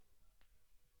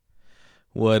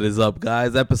What is up,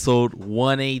 guys? Episode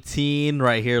 118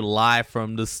 right here live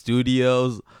from the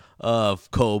studios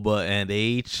of Koba and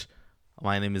H.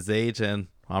 My name is H, and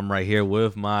I'm right here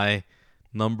with my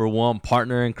number one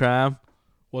partner in crime.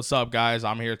 What's up, guys?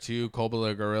 I'm here too, Koba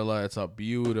the Gorilla. It's a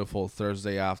beautiful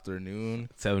Thursday afternoon.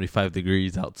 75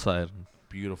 degrees outside.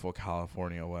 Beautiful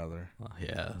California weather.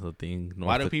 Yeah, the thing.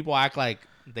 Why do people act like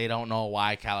they don't know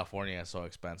why California is so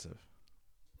expensive?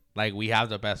 Like, we have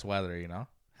the best weather, you know?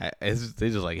 They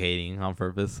just like hating on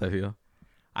purpose,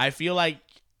 I feel like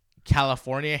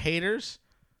California haters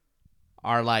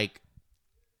are like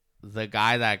the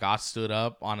guy that got stood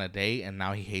up on a date and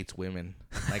now he hates women.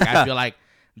 Like, I feel like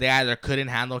they either couldn't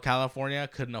handle California,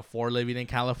 couldn't afford living in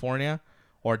California,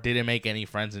 or didn't make any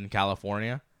friends in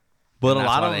California. But a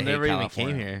lot of them never even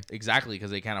came here. Exactly, because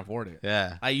they can't afford it.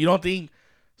 Yeah. Like, you don't think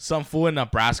some fool in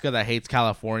Nebraska that hates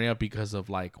California because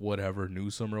of, like, whatever,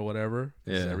 Newsom or whatever?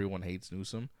 Because everyone hates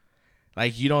Newsom.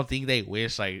 Like, you don't think they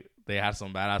wish, like, they had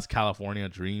some badass California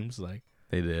dreams? Like,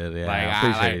 they did,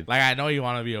 yeah. Like, I know you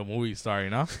want to be a movie star, you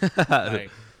know?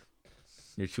 Like,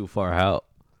 you're too far out.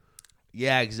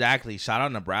 Yeah, exactly. Shout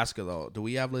out Nebraska, though. Do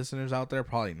we have listeners out there?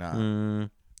 Probably not.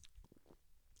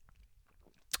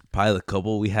 Probably the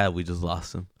couple we had, we just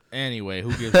lost them. Anyway,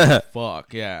 who gives a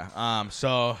fuck? Yeah.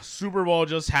 So Super Bowl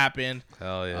just happened.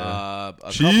 Hell yeah. A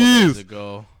couple days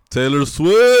ago. Taylor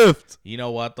Swift. You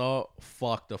know what though?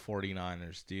 Fuck the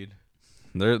 49ers, dude.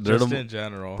 They're in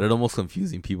general. They're the most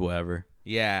confusing people ever.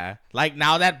 Yeah. Like,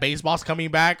 now that baseball's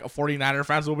coming back, 49er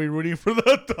fans will be rooting for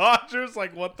the Dodgers.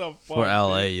 Like, what the fuck? For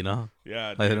LA, dude? You know? Yeah.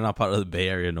 Like, they're not part of the Bay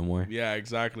Area no more. Yeah,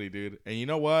 exactly, dude. And you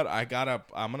know what? I'm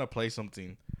gonna play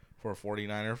something for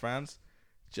 49er fans.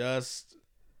 Just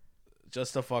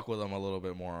to fuck with them a little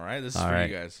bit more, all right? This is for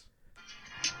you guys.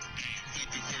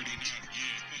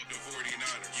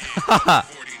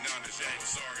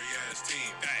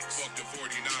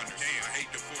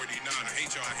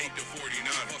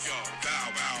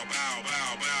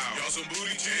 Some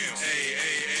booty jams.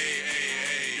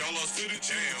 Hey. Y'all lost to the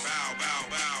champs.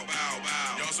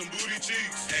 Bow. Y'all some booty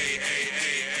cheeks. Hey.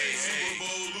 Super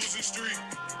Bowl losing streak.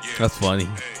 Yeah. That's funny.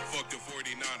 Hey, fuck the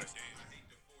 49ers.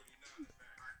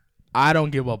 I don't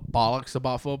give a bollocks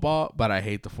about football, but I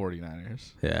hate the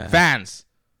 49ers. Yeah. Fans.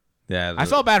 Yeah. I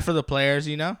felt bad for the players,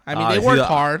 you know? I mean, they worked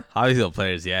hard. Obviously, the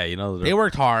players, yeah, you know. They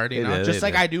worked hard, you know? Did, just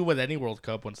like I do with any World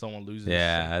Cup when someone loses.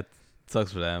 Yeah, it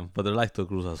sucks for them. But they're like the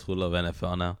Cruz Azul of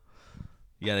NFL now.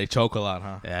 Yeah, they choke a lot,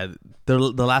 huh? Yeah, the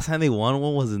last time they won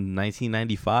one was in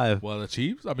 1995. Well, the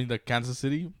Chiefs? I mean, the Kansas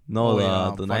City?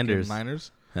 No, the Niners.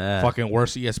 Niners? Yeah. Fucking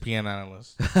worst ESPN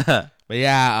analyst. But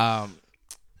yeah,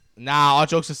 all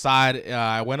jokes aside,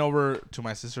 I went over to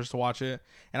my sister's to watch it.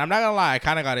 And I'm not going to lie, I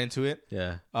kind of got into it.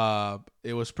 Yeah.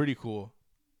 It was pretty cool.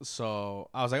 So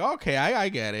I was like, okay, I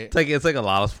get it. It's like a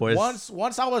lot of sports.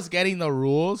 Once I was getting the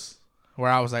rules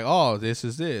where I was like, oh, this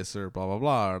is this or blah, blah,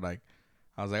 blah. Or like,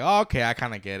 I was like, oh, okay, I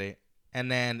kind of get it.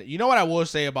 And then, you know what I will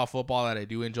say about football that I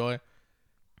do enjoy?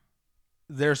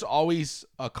 There's always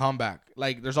a comeback.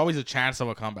 Like, there's always a chance of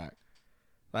a comeback.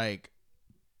 Like,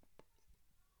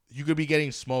 you could be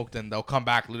getting smoked and they'll come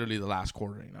back literally the last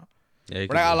quarter, you know? Yeah,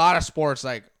 but like, a lot of sports,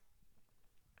 like,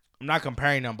 I'm not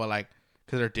comparing them, but like,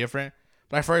 because they're different.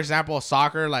 But like, for example,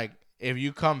 soccer, like, if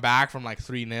you come back from like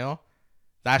 3-0,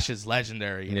 that shit's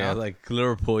legendary, you know? Yeah, like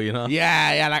Liverpool, you know?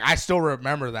 Yeah, like, I still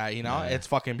remember that, you know? Yeah. It's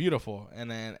fucking beautiful.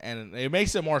 And it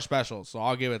makes it more special, so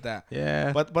I'll give it that.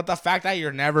 Yeah. But the fact that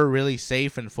you're never really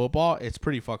safe in football, it's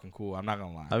pretty fucking cool. I'm not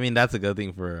going to lie. I mean, that's a good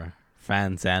thing for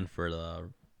fans and for the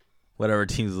whatever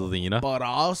team's losing, you know? But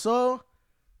also,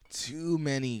 too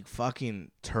many fucking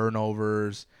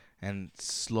turnovers and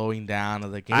slowing down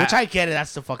of the game. Which I get it.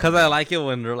 That's the fucking... Because I like it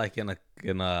when they're like in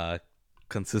a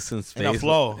consistent space. In a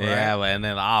flow, right? Yeah, and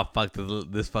then, fuck,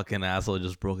 this fucking asshole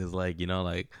just broke his leg, you know?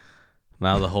 Like,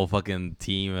 now the whole fucking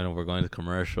team and we're going to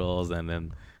commercials and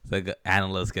then the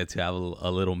analysts get to have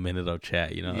a little minute of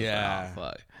chat, you know? Yeah. Like,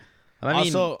 fuck. And I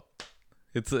mean, also,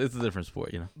 it's a different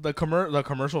sport, you know? The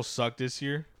commercials sucked this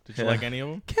year. Did you like any of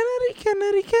them? Kennedy.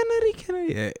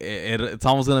 It's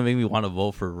almost gonna make me want to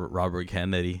vote for Robert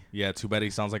Kennedy. Yeah, too bad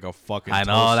he sounds like a fucking. I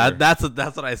know toaster.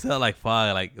 that's what I said. Like,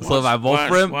 fuck. Like, so if I vote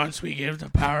for him, once we give the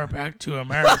power back to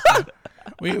America,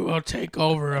 we will take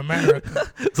over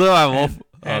America. So if I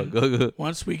vote, go.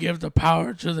 Once we give the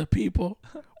power to the people,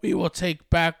 we will take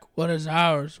back what is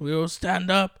ours. We will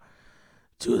stand up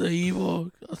to the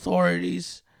evil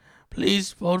authorities.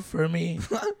 Please vote for me.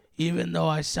 Even though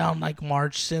I sound like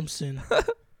Marge Simpson.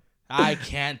 I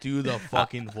can't do the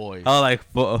fucking voice. Oh, like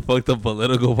fuck the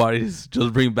political parties.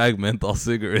 Just bring back menthol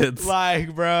cigarettes.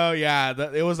 Like, bro, yeah,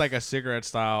 it was like a cigarette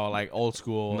style, like old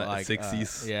school, like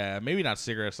 60s. yeah, maybe not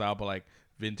cigarette style, but like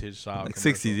vintage style. Like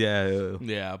commercial. 60s, yeah.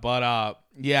 Yeah, but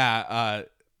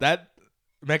that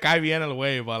me cae bien el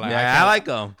way, but like I like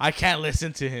him. I can't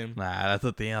listen to him. Nah, that's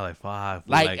the thing. I'm like, fuck.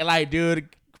 Like, dude,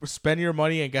 spend your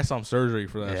money and get some surgery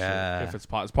for that shit. If it's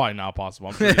it's probably not possible.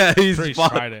 I'm sure, he's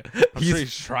tried it. I'm sure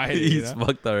he's tried it. He's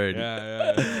fucked already.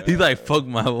 Yeah. He's like, fuck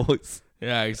my voice.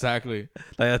 Yeah, exactly.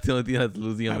 Like, that's the only thing that's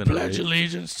losing him I in a pledge race.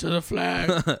 allegiance to the flag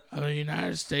of the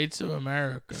United States of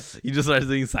America. He just starts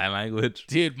saying sign language.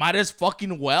 Dude, might as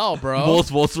fucking well, bro. Most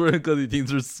votes for him because he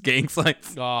thinks there's gang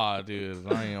signs. Oh, dude, I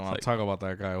don't even want to talk about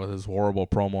that guy with his horrible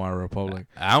promo at Republic.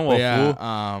 I'm But a fool.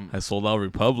 I I sold out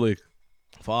Republic.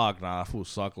 fuck, nah, that fool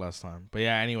sucked last time. But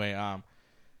yeah, anyway,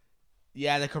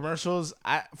 yeah, the commercials.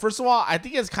 First of all, I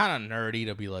think it's kind of nerdy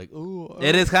to be like, ooh.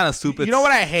 It is kind of stupid. You know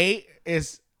what I hate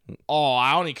is,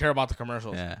 I only care about the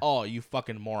commercials. Yeah. Oh, you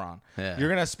fucking moron. Yeah. You're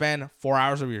gonna spend 4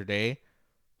 hours of your day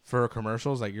for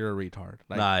commercials? Like, you're a retard.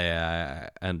 Like, Nah, yeah.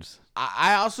 And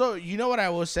I also, you know what I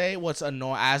will say? What's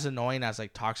as annoying as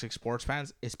like toxic sports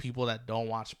fans is people that don't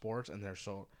watch sports and they're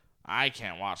so, I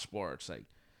can't watch sports. Like,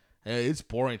 it's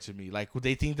boring to me. Like,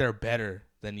 they think they're better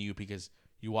than you because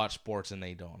you watch sports and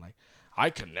they don't. Like, I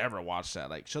could never watch that.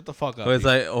 Like, shut the fuck up. it's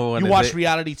like, you watch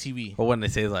reality TV. Or when they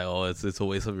say like, oh, it's a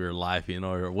waste of your life, you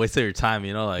know, or a waste of your time,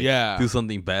 you know, like, Yeah. do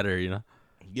something better, you know.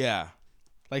 Yeah.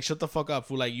 Like, shut the fuck up,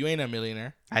 fool. Like, you ain't a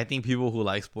millionaire. I think people who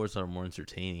like sports are more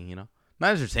entertaining, you know,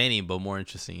 not entertaining, but more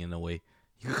interesting in a way.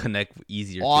 You can connect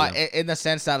easier. Oh, to them. in the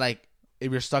sense that, like, if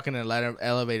you're stuck in an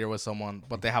elevator with someone,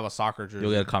 but they have a soccer jersey,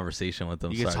 You'll get a conversation with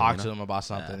them. you can starting, talk you to know? them about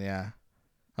something, yeah.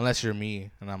 Unless you're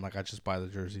me, and I'm like, I just buy the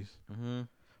jerseys. Mm-hmm.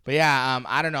 But yeah,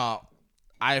 I don't know.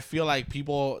 I feel like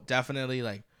people definitely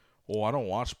like, oh, I don't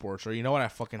watch sports. Or you know what I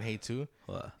fucking hate too?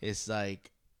 What? It's like,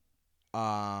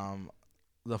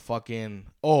 the fucking,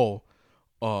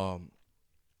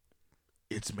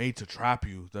 it's made to trap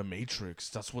you. The Matrix.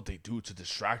 That's what they do to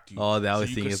distract you. Oh, they always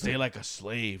so you think can it's stay like a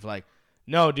slave. Like,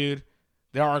 no, dude.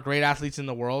 There are great athletes in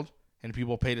the world, and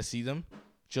people pay to see them.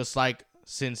 Just like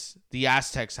since the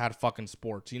Aztecs had fucking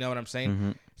sports. You know what I'm saying?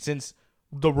 Mm-hmm. Since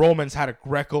the Romans had a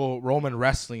Greco-Roman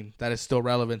wrestling that is still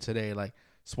relevant today. Like,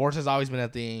 sports has always been a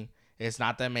thing. It's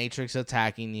not the Matrix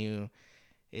attacking you.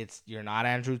 You're not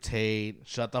Andrew Tate.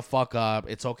 Shut the fuck up.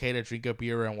 It's okay to drink a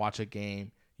beer and watch a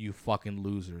game. You fucking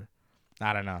loser.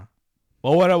 I don't know.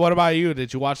 Well, what about you?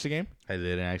 Did you watch the game? I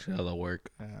didn't actually have to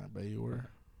work. Yeah, I bet you were.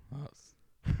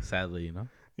 Sadly, you know.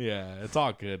 Yeah, it's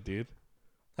all good, dude.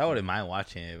 I wouldn't mind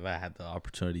watching it if I had the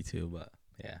opportunity to, but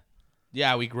yeah.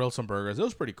 Yeah, we grilled some burgers. It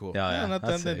was pretty cool. Yeah, that's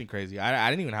nothing sick. crazy. I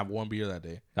didn't even have one beer that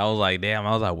day. I was like, damn,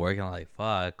 I was at work and I'm like,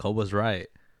 fuck, Koba's right.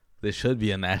 This should be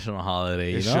a national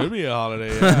holiday, you It know? should be a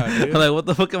holiday, yeah, dude. Like, what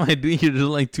the fuck am I doing here? There's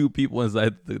like 2 people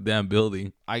inside the damn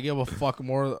building. I give a fuck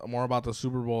more about the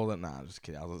Super Bowl than I'm just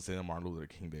kidding. I was gonna say the Martin Luther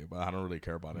King Day, but I don't really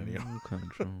care about any of them. Kind of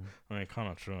true. I mean,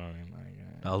 kind of true. I mean,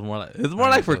 like, That was more like, it's more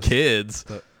like for kids.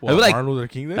 I what, feel like Martin Luther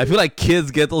King Day? I feel like kids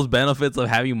get those benefits of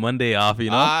having Monday off, you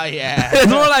know? Ah, yeah.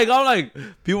 It's more like, I'm like,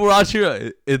 people are out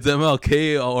here, it's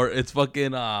MLK or it's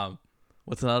fucking,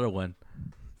 what's another one?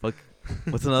 Fuck,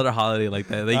 what's another holiday like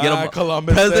that? They get a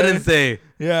Columbus President's Day.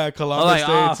 Yeah, I'm Columbus like,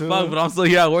 Day too. fuck, but I'm still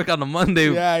here at work on a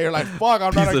Monday. Yeah, you're like, fuck,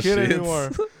 I'm not Piece a of kid shit.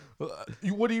 anymore.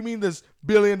 What do you mean this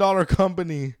billion-dollar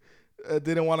company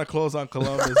didn't want to close on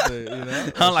Columbus Day? You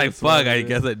know? I'm like, That's fuck, funny, I dude.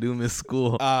 guess I do miss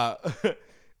school.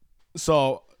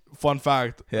 So, fun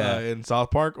fact, Yeah. in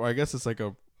South Park, or I guess it's like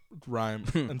a rhyme,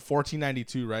 in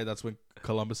 1492, right? That's when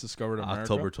Columbus discovered America.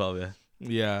 October 12th,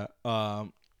 yeah. Yeah.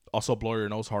 Also blow your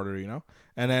nose harder, you know?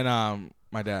 And then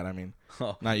my dad, I mean,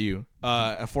 Oh. not you.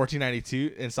 At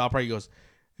 1492, in South Park, he goes,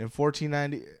 in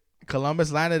 1490,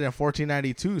 Columbus landed in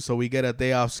 1492, so we get a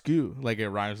day off school. Like, it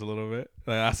rhymes a little bit.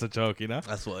 Like, that's a joke, you know?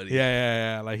 That's what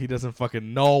Yeah. Like, he doesn't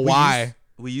fucking know why.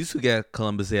 We used to get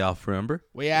Columbus Day off, remember?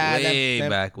 Well, yeah, Way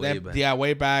back. Yeah,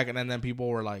 way back. And then people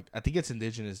were like, I think it's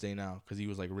Indigenous Day now because he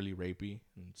was like really rapey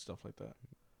and stuff like that.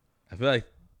 I feel like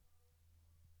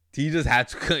he just had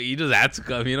to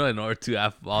come, you know, in order to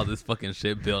have all this fucking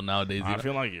shit built nowadays. You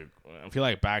know? I feel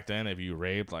like back then if you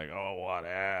raped, like, oh,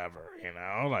 whatever, you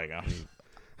know, like,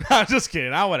 I'm just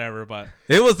kidding, not whatever, but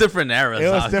It was different eras. it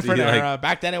was obviously, different like, era.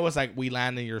 Back then it was like we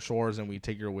land in your shores and we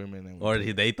take your women and Or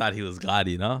they thought he was God,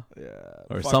 you know? yeah,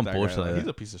 or fuck some that guy. bullshit like He's that.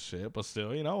 a piece of shit, but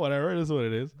still, you know, whatever. It is what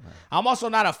it is. I'm also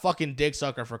not a fucking dick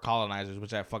sucker for colonizers,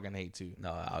 which I fucking hate too. No,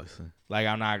 obviously. Like,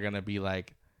 I'm not gonna be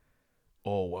like,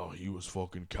 oh, well, he was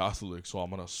fucking Catholic, so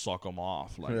I'm gonna suck him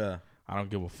off. Like, Yeah. I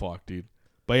don't give a fuck, dude.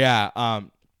 But yeah,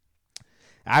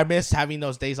 I miss having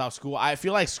those days off school. I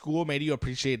feel like school made you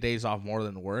appreciate days off more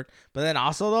than work. But then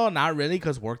also, though, not really,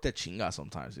 because work that chinga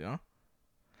sometimes, you know?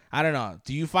 I don't know.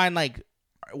 Do you find, like,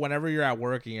 whenever you're at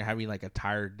work and you're having, like, a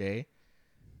tired day,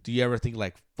 do you ever think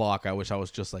like, fuck, I wish I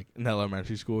was just like in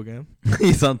elementary school again?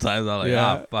 Sometimes I'm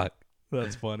like, fuck.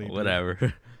 That's funny.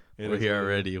 Whatever. We're here what it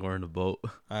already. We're in the boat.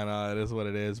 I know, it is what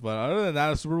it is. But other than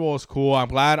that, the Super Bowl was cool. I'm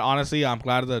glad, honestly,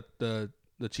 that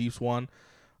the Chiefs won.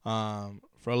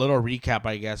 For a little recap,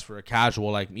 I guess, for a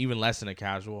casual, like even less than a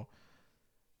casual,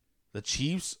 the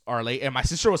Chiefs are late. And my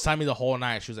sister was telling me the whole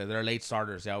night. She was like, they're late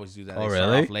starters. They always do that. Oh, they start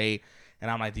really? off late. And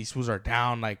I'm like, these fools are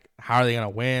down. Like, how are they gonna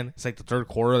win? It's like the third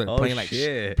quarter. They're playing like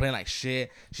shit. playing like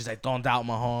shit. She's like, don't doubt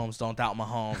Mahomes. Don't doubt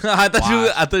Mahomes. I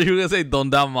thought you were gonna say,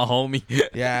 don't doubt my homie.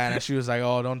 Yeah, and then she was like,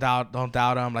 oh, don't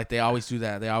doubt him. Like, they always do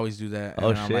that. And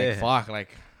Oh, I'm shit. like, fuck. Like,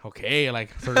 okay,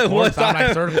 like third quarter. I'm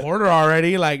like third quarter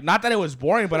already. Like, not that it was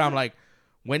boring, but I'm like,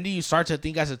 when do you start to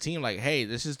think as a team like, hey,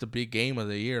 this is the big game of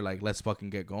the year. Like, let's fucking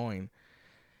get going.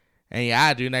 And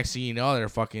yeah, dude, next thing you know,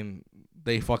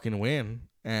 they fucking win.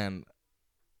 And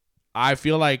I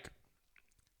feel like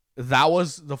that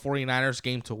was the 49ers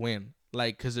game to win.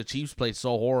 Like, because the Chiefs played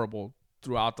so horrible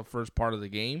throughout the first part of the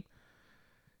game.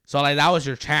 So, like, that was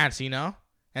your chance, you know?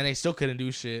 And they still couldn't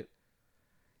do shit.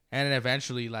 And then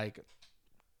eventually, like,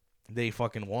 they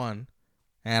fucking won.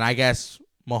 And I guess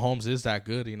Mahomes is that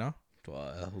good, you know?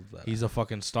 He's a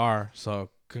fucking star.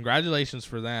 So, congratulations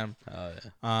for them. Oh,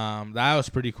 yeah. That was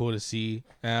pretty cool to see.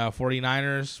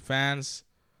 49ers fans,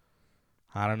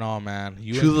 I don't know, man.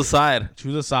 Choose a side.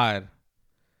 Choose a side.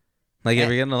 Like, if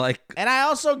you're gonna, like... And I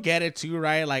also get it, too,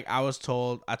 right? Like, I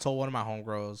told one of my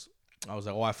homegirls, I was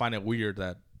like, I find it weird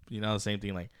that, you know, the same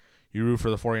thing. Like, you root for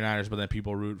the 49ers, but then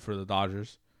people root for the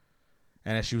Dodgers.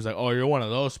 And then she was like, oh, you're one of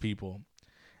those people.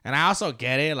 And I also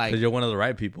get it. Like, Because you're one of the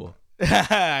right people.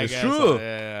 It's true.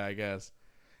 Yeah, I guess.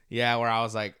 Yeah, where I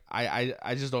was like, I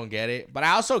just don't get it. But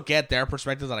I also get their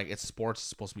perspective that, like, it's sports. It's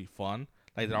supposed to be fun.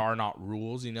 Like, there are not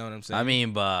rules, you know what I'm saying? I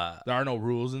mean, but... there are no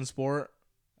rules in sport.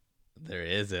 There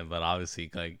isn't, but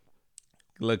obviously, like,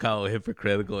 look how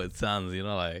hypocritical it sounds, you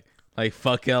know? Like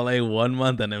fuck LA 1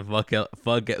 month and then fuck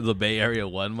the Bay Area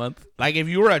 1 month. Like, if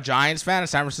you were a Giants fan, a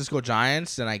San Francisco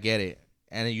Giants, then I get it.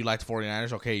 And then you like the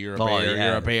 49ers, okay, you're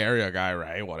a Bay Area guy,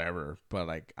 right? Whatever. But,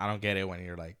 like, I don't get it when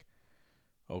you're like,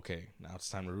 okay, now it's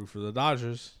time to root for the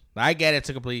Dodgers. I get it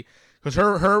to complete... Because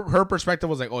her perspective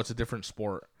was like, oh, it's a different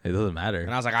sport. It doesn't matter.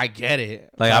 And I was like, I get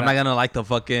it. Like, I'm not going to like the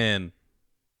fucking...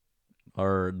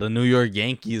 Or the New York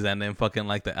Yankees and then fucking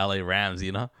like the LA Rams,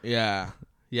 you know? Yeah.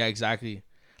 Yeah, exactly.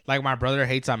 Like, my brother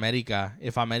hates America.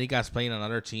 If America's playing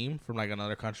another team from, like,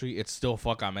 another country, it's still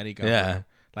fuck America. Yeah. Bro.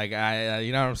 Like,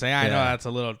 you know what I'm saying? I know that's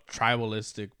a little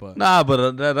tribalistic, but... Nah,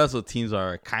 but that's what teams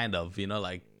are, kind of, you know?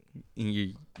 Like,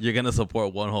 you're going to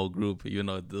support one whole group, even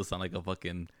though it does sound like a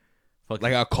fucking...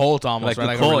 Like a cult almost, like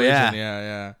right? a cult, religion.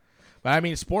 Yeah. But, I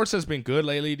mean, sports has been good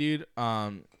lately, dude.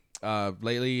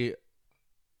 Lately,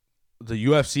 the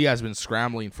UFC has been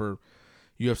scrambling for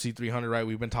UFC 300, right?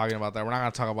 We've been talking about that. We're not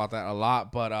going to talk about that a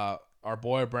lot, but our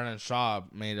boy Brennan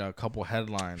Schaub made a couple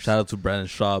headlines. Shout out to Brennan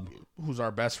Schaub. Who's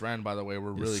our best friend, by the way.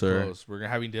 We're really sir. Close. We're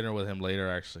having dinner with him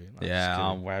later, actually. We're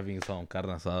having some carne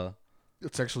asada.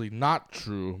 It's actually not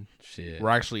true. Shit.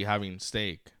 We're actually having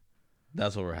steak.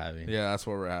 That's what we're having. Yeah, that's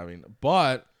what we're having.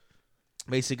 But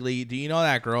basically, do you know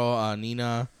that girl,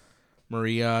 Nina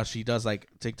Maria? She does like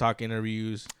TikTok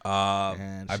interviews.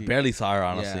 I barely saw her,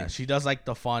 honestly. Yeah, she does like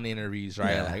the fun interviews,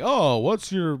 right? Yeah. Like, oh,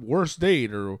 what's your worst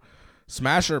date, or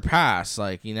smash or pass?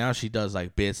 Like, you know, she does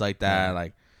like bits like that. Yeah.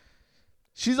 Like,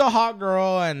 she's a hot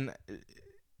girl, and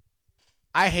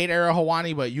I hate Era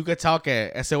Hawani, but you could tell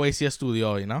que ese güey sí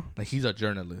estudió, you know? Like, he's a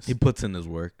journalist. He puts in his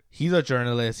work. He's a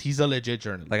journalist. He's a legit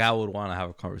journalist. Like, I would want to have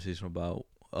a conversation about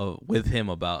with him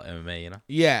about MMA, you know?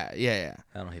 Yeah.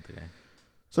 I don't hate the guy.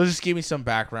 So just give me some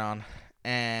background.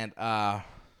 And,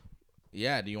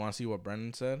 yeah, do you want to see what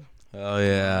Brendan said? Oh,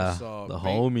 yeah. So the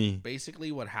homie.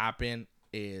 Basically what happened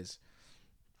is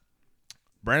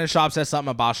Brendan Schaub said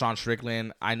something about Sean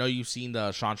Strickland. I know you've seen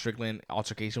the Sean Strickland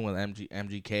altercation with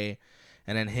MGK.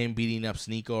 And then him beating up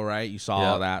Sneeko, right? You saw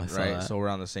all that, right? That. So we're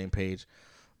on the same page.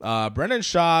 Brendan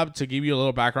Schaub, to give you a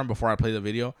little background before I play the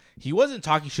video, he wasn't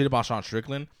talking shit about Sean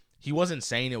Strickland. He wasn't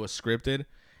saying it was scripted.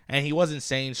 And he wasn't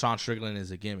saying Sean Strickland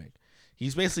is a gimmick.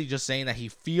 He's basically just saying that he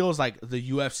feels like the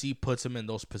UFC puts him in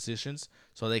those positions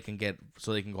so they can go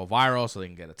viral, so they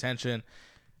can get attention,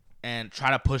 and try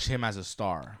to push him as a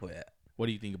star. Yeah. What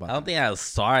do you think about that? I don't think as a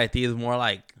star. I think it's more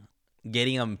like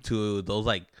getting him to those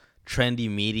like trendy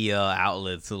media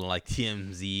outlets, so like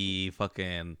TMZ,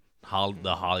 fucking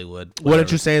the Hollywood. Whatever. What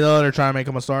did you say though? They're trying to make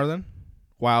him a star. Then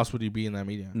why else would he be in that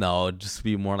media? No, just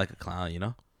be more like a clown, you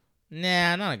know?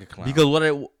 Nah, not like a clown.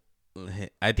 Because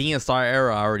I think his star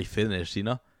era already finished, you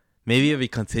know? Maybe if he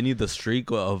continued the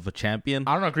streak of a champion.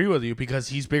 I don't agree with you because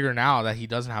he's bigger now that he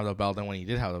doesn't have the belt than when he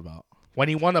did have the belt. When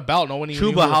he won the belt, no one even True,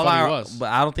 knew but who the fuck he was.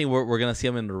 But I don't think we're gonna see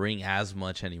him in the ring as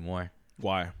much anymore.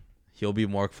 Why? He'll be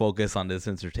more focused on this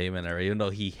entertainment era, even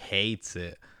though he hates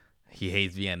it. He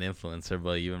hates being an influencer,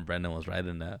 but even Brendan was right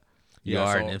in that. You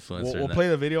are an influencer. We'll play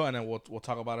the video and then we'll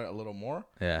talk about it a little more.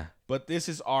 Yeah. But this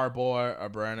is our boy,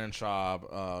 Brandon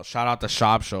Schaub. Shout out the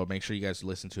Schaub Show. Make sure you guys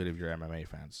listen to it if you're MMA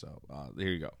fans. So there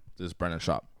you go. This is Brandon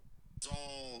Schaub. It's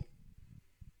all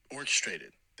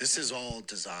orchestrated. This is all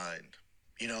designed,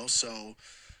 so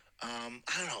I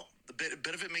don't know. A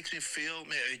bit of it makes me feel,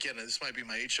 again, this might be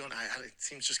my age showing. It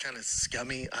seems just kind of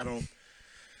scummy.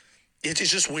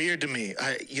 It's just weird to me.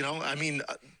 I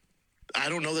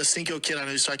don't know the Cinco kid. I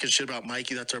know he's talking shit about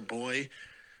Mikey. That's our boy.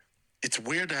 It's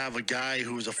weird to have a guy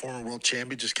who was a former world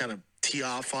champion just kind of tee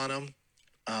off on him.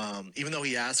 Even though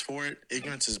he asked for it,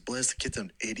 ignorance is bliss. The kid's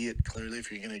an idiot, clearly, if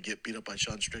you're going to get beat up by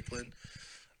Sean Strickland.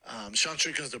 Sean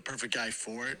Strickland's the perfect guy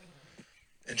for it.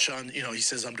 And Sean, he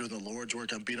says, I'm doing the Lord's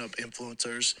work. I'm beating up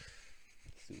influencers.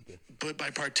 But by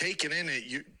partaking in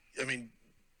it,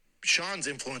 Sean's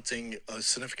influencing a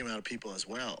significant amount of people as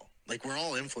well. Like, we're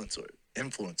all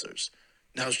influencers.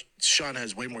 Now, Sean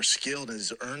has way more skill and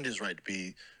has earned his right to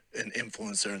be an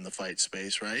influencer in the fight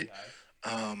space, right?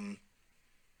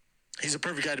 He's a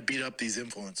perfect guy to beat up these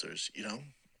influencers,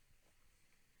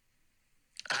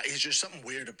 It's just something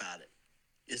weird about it.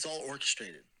 It's all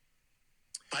orchestrated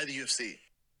by the UFC.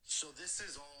 So this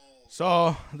is all...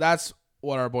 So that's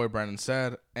what our boy Brandon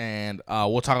said, and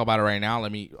we'll talk about it right now.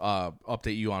 Let me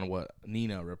update you on what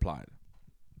Nina replied.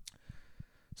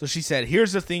 So she said,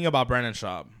 here's the thing about Brandon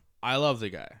Schaub. I love the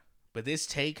guy, but this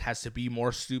take has to be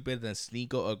more stupid than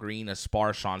Sneeko agreeing to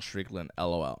spar Sean Strickland,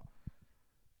 LOL.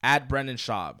 At Brandon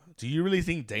Schaub, do you really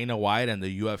think Dana White and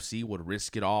the UFC would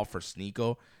risk it all for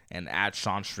Sneeko and add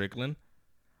Sean Strickland?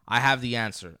 I have the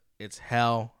answer. It's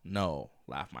hell no.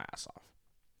 Laugh my ass off.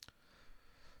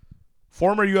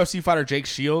 Former UFC fighter Jake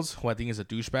Shields, who I think is a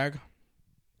douchebag,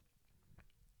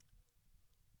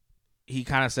 he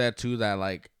kind of said too that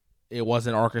like it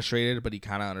wasn't orchestrated, but he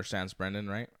kind of understands Brendan,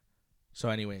 right? So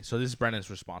anyway, this is Brendan's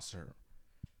response to her.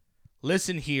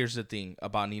 Listen, here's the thing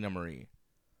about Nina Marie.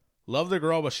 Love the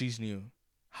girl, but she's new.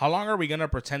 How long are we going to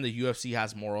pretend the UFC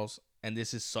has morals and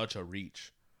this is such a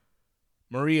reach?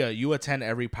 Maria, you attend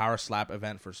every power slap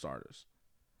event for starters,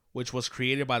 which was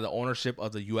created by the ownership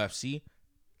of the UFC.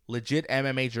 Legit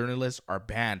MMA journalists are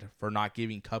banned for not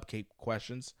giving cupcake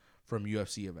questions from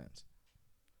UFC events.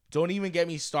 Don't even get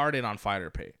me started on fighter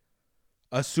pay.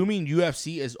 Assuming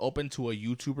UFC is open to a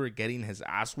YouTuber getting his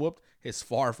ass whooped is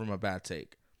far from a bad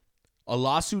take. A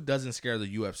lawsuit doesn't scare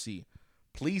the UFC.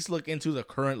 Please look into the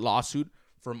current lawsuit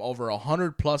from over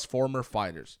 100 plus former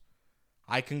fighters.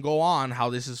 I can go on how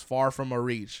this is far from a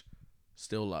reach.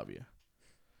 Still love you.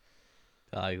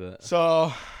 I like that.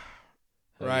 So,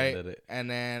 right? And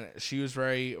then she was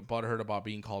very butthurt about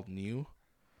being called new.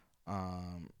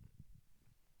 And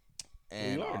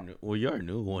you are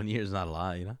new. 1 year is not a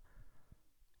lot,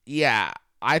 Yeah,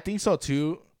 I think so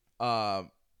too.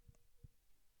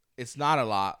 It's not a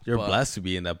lot. You're blessed to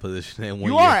be in that position. In 1 year.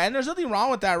 You are, and there's nothing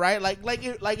wrong with that, right? Like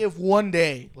if one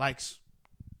day,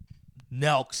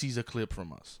 Nelk sees a clip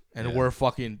from us and we're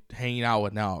fucking hanging out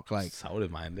with Nelk, I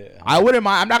wouldn't mind it. I wouldn't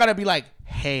mind. I'm not gonna be like,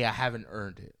 hey, I haven't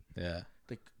earned it. Yeah.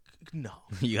 No.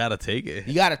 You gotta take it.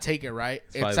 You gotta take it, right?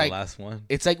 It's probably the last one.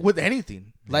 It's like with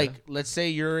anything. Like, let's say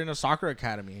you're in a soccer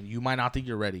academy and you might not think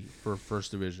you're ready for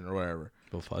first division or whatever.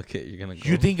 But fuck it, you're gonna go.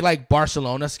 You think like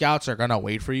Barcelona scouts are gonna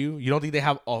wait for you? You don't think they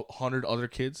have 100 other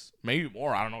kids? Maybe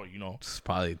more. I don't know. It's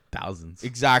probably thousands.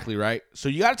 Exactly, right? So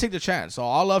you gotta take the chance. So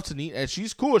all love to Nina. And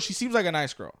she's cool. She seems like a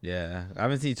nice girl. Yeah, I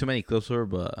haven't seen too many clips of her,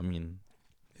 but I mean,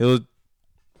 it was.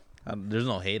 There's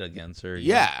no hate against her.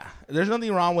 Yeah, there's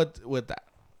nothing wrong with that.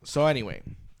 So anyway,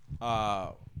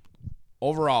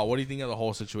 overall, what do you think of the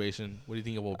whole situation? What do you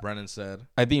think of what Brendan said?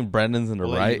 I think Brendan's in the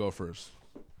I'll let right. you go first.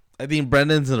 I think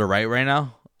Brendan's in the right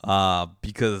now,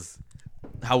 because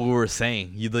how we were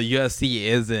saying, the UFC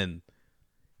is in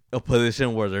a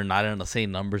position where they're not in the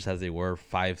same numbers as they were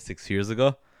 5-6 years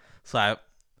ago. So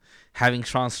having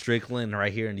Sean Strickland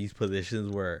right here in these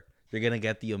positions where you're gonna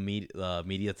get the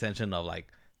media attention of like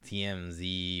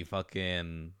TMZ,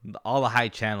 fucking all the high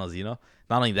channels, Not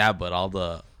only that, but all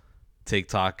the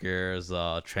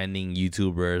TikTokers, trending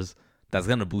YouTubers. That's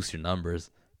gonna boost your numbers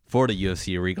for the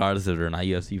UFC, regardless if they're not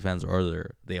UFC fans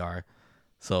or they are.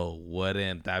 So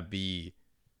wouldn't that be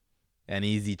an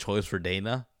easy choice for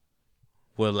Dana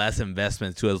with less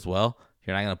investment too as well?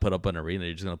 You're not gonna put up an arena.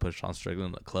 You're just gonna put Sean Strickland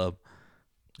in the club.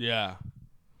 Yeah,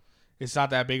 it's not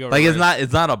that big of a like risk.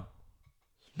 It's not a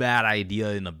bad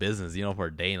idea in the business, for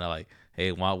Dana. Like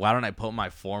hey, why don't I put my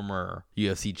former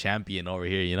UFC champion over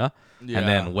here, you know? Yeah. And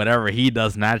then whatever he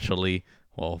does naturally,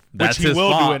 well, that's Which he his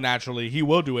will fault. do it naturally. He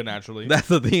will do it naturally. That's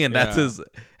the thing, and that's Yeah. his.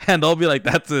 And they'll be like,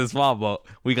 that's his fault, but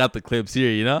we got the clips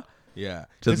here, you know? Yeah.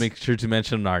 Just make sure to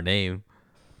mention our name.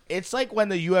 It's like when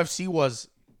the UFC was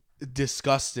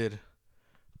disgusted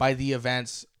by the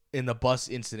events in the bus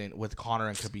incident with Conor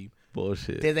and Khabib.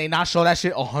 Bullshit. Did they not show that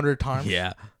shit 100 times?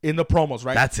 Yeah. In the promos,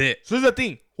 right? That's it. So here's the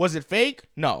thing. Was it fake?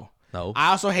 No. No.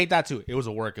 I also hate that too. It was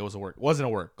a work. It wasn't a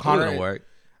work. Conor Conor, work.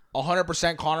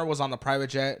 100% Conor was on the private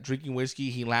jet drinking whiskey.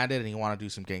 He landed and he wanted to do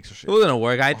some gangster shit. It wasn't a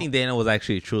work. I think Dana was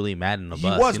actually truly mad in the He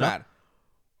bus. was you know? mad.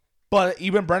 But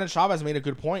even Brendan Chavez made a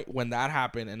good point when that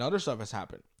happened and other stuff has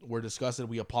happened. We're disgusted.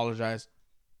 We apologize.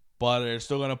 But they're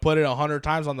still going to put it 100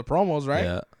 times on the promos, right?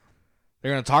 Yeah.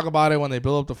 They're going to talk about it when they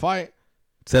build up the fight.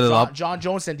 Set it up. John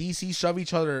Jones and DC shove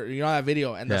each other. You know that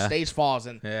video? And the Yeah. stage falls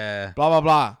and Yeah. blah, blah,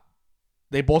 blah.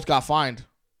 They both got fined.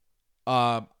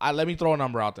 Let me throw a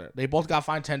number out there. They both got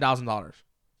fined $10,000.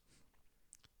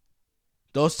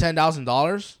 Those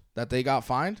 $10,000 that they got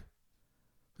fined,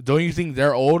 don't you think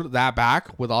they're owed that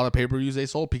back with all the pay-per-views they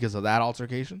sold because of that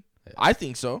altercation? Yeah. I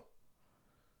think so.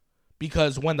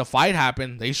 Because when the fight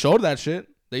happened, they showed that shit.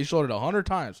 They showed it 100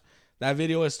 times. That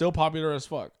video is still popular as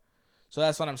fuck. So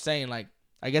that's what I'm saying. Like,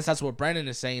 I guess that's what Brendan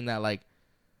is saying, that, like,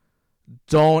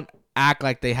 don't act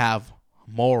like they have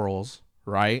morals,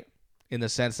 right? In the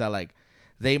sense that, like,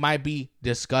 they might be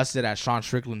disgusted at Sean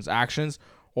Strickland's actions,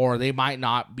 or they might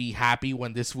not be happy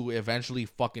when this fool eventually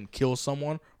fucking kills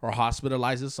someone or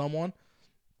hospitalizes someone.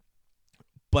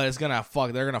 But it's gonna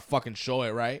they're gonna fucking show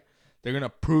it, right? They're gonna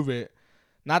prove it.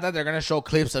 Not that they're gonna show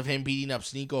clips of him beating up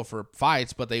Sneeko for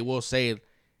fights, but they will say it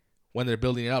when they're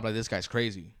building it up, like, this guy's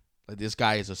crazy. Like, this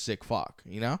guy is a sick fuck,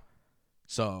 you know?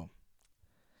 So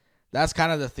that's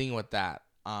kind of the thing with that.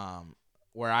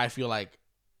 Where I feel like,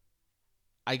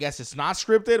 I guess it's not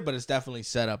scripted, but it's definitely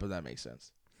set up, if that makes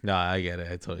sense. No, I get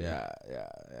it. I totally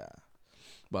Yeah.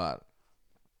 But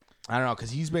I don't know,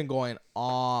 because he's been going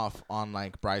off on,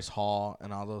 like, Bryce Hall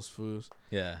and all those fools.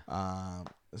 Yeah.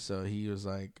 So he was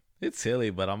like, It's silly,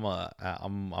 but I'm not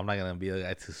gonna be the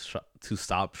guy to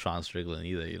stop Sean Strickland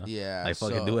either. You know. yeah, Like,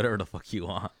 fucking do whatever the fuck you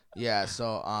want. Yeah,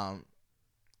 so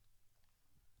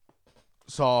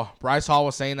Bryce Hall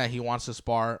was saying that he wants to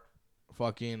spar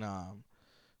fucking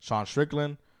Sean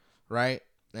Strickland, right?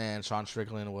 And Sean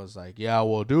Strickland was like, yeah,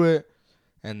 we'll do it.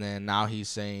 And then now he's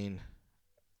saying,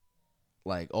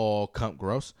 like, oh,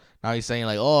 gross. Now he's saying,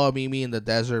 like, oh, meet me in the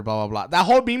desert, blah, blah, blah. That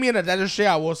whole meet me in the desert shit,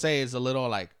 I will say, is a little,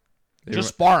 like, just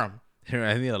spar him.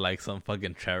 I need like some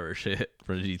fucking Trevor shit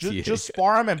from GTA. Just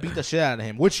spar him and beat the shit out of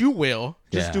him, which you will.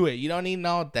 Just Yeah. do it. You don't need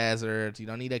no deserts. You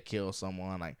don't need to kill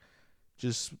someone. Like,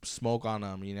 just smoke on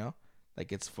them, you know?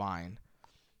 Like, it's fine.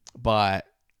 But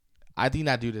I think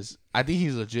that dude I think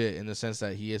he's legit in the sense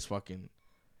that he is fucking,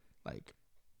 like,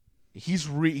 he's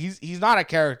not a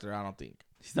character, I don't think.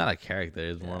 He's not a character.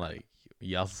 It's more like,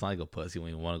 you also sound like a pussy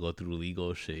when you want to go through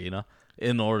legal shit, you know?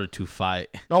 In order to fight.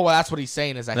 No, well, that's what he's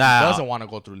saying, is that he doesn't want to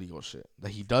go through legal shit. That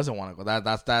he doesn't want to go.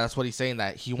 That's what he's saying,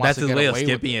 that he wants to get away with. That's his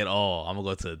way of skipping it. it. Oh, I'm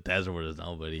going to go to the desert where there's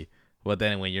nobody. But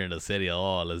then when you're in the city,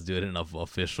 oh, let's do it in an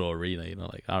official arena, you know?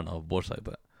 Like, I don't know, bullshit like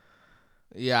that.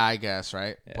 Yeah, I guess,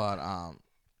 right? Yeah. But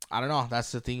I don't know.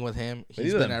 That's the thing with him. But He's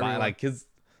he been doesn't everywhere. like, cause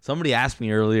somebody asked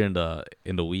me earlier in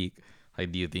the week,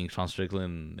 like, do you think Sean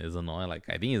Strickland is annoying? Like,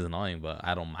 I think he's annoying, but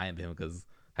I don't mind him because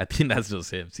I think that's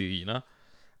just him too, you know?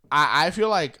 I feel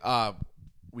like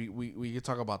we could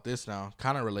talk about this now,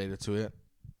 kind of related to it.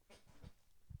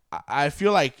 I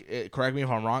feel like, correct me if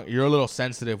I'm wrong, you're a little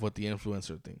sensitive with the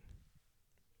influencer thing.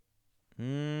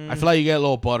 I feel like you get a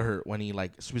little butthurt when he,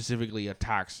 like, specifically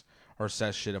attacks or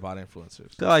says shit about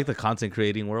influencers. I like the content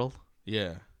creating world,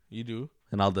 Yeah, you do.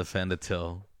 and I'll defend it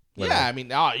till. Yeah, I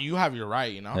mean, you have your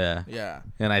right, you know? Yeah. Yeah.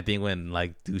 And I think when,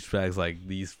 like, douchebags like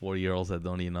these 4-year-olds that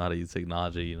don't even know how to use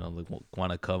technology, you know, like,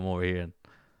 want to come over here and,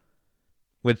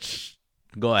 which,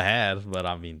 go ahead, but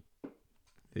I mean,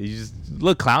 you just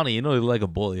look clowny, you know, you look like a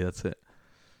bully. That's it.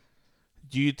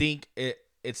 Do you think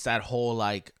it's that whole,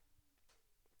 like,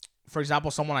 for example,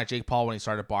 someone like Jake Paul, when he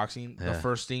started boxing, the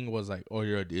first thing was like, oh,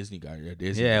 you're a Disney guy. You're a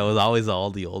Disney guy. Yeah, it was always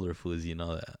all the older fools, you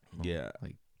know that. Yeah.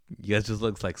 Like, you guys just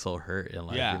looks like so hurt and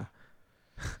like, Yeah.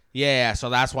 Yeah,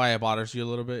 so that's why it bothers you a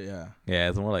little bit, yeah. Yeah,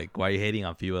 it's more like, why are you hating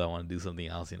on people that want to do something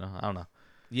else, you know? I don't know.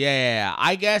 Yeah,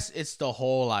 I guess it's the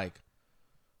whole, like,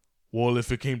 well,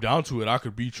 if it came down to it, I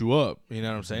could beat you up. You know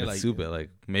what I'm saying? It's Like, stupid. Like,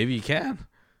 maybe you can.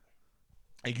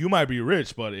 like, you might be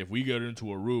rich, but if we get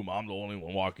into a room, I'm the only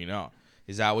one walking out.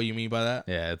 Is that what you mean by that?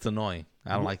 Yeah, it's annoying.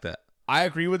 I don't like that. I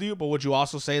agree with you, but would you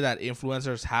also say that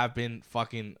influencers have been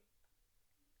fucking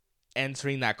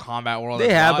entering that combat world. They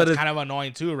as have, well. but It's kind of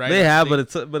annoying too, right? They Like,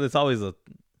 have, but it's always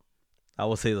I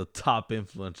would say the top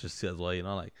influencers too as well. You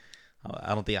know, like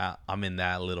I don't think I'm in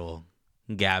that little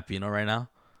gap. You know, right now.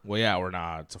 Well, yeah, we're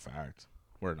not. It's a fact.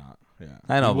 We're not. Yeah,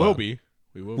 I know. We will be.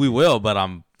 We will, but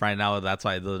I'm right now. That's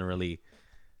why it doesn't really.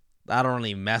 I don't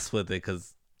really mess with it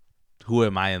because who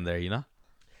am I in there? You know.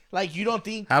 Like you don't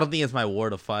think. I don't think it's my war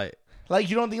to fight. Like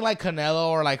you don't think like Canelo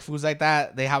or like foods like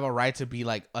that, they have a right to be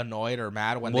like annoyed or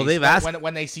mad when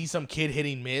when they see some kid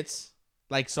hitting mitts,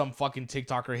 like some fucking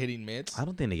TikToker hitting mitts. I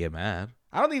don't think they get mad.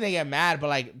 I don't think they get mad, but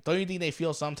like, don't you think they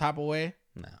feel some type of way?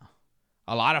 No.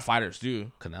 A lot of fighters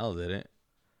do. Canelo didn't.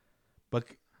 But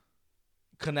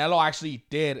Canelo actually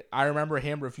did. I remember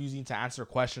him refusing to answer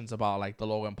questions about like the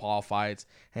Logan Paul fights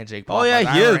and Jake Paul. Oh yeah,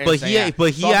 fights. he is, but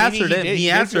he answered it.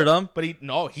 He answered them. But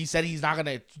he said he's not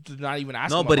gonna not even ask.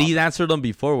 No, but he answered them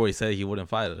before where he said he wouldn't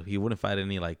fight it. He wouldn't fight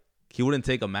any like he wouldn't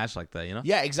take a match like that. You know?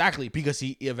 Yeah, exactly. Because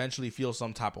he eventually feels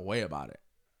some type of way about it.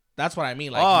 That's what I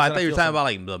mean. Like, I thought you were talking about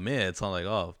like the mids. I'm like,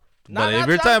 oh, but if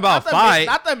you're not, talking about a fight,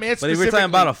 not the mids. But if you're talking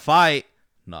about a fight,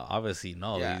 no, obviously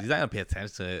no. Yeah. He's not gonna pay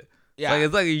attention to it. Yeah,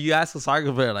 It's like you ask a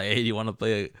soccer player, like, hey, do you want to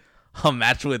play a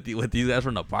match with these guys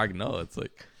from the park? No, it's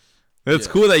like it's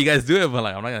cool that you guys do it, but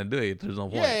like I'm not gonna do it. There's no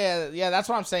point. Yeah. That's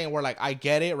what I'm saying. Where like I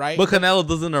get it, right? But Canelo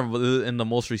does it in the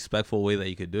most respectful way that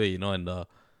you could do it. You know,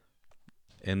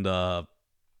 in the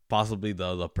possibly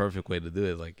the perfect way to do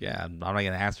it. Like, yeah, I'm not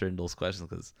gonna answer those questions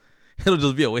because it'll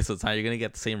just be a waste of time. You're gonna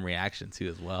get the same reaction too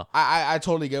as well. I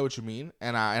totally get what you mean,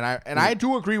 and I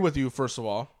do agree with you. First of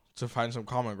all, to find some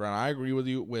common ground, I agree with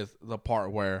you with the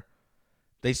part where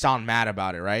they sound mad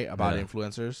about it, right? About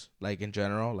influencers, like in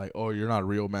general, like, oh, you're not a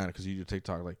real man because you do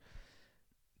TikTok. Like,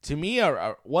 to me,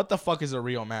 what the fuck is a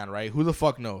real man, right? Who the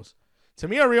fuck knows? To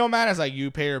me, a real man is like you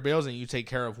pay your bills and you take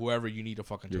care of whoever you need to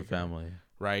fucking Your take care of, family,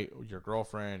 right? Your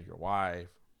girlfriend, your wife,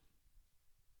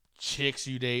 chicks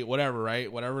you date, whatever, right?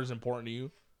 Whatever is important to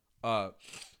you.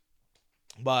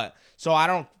 But so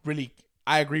I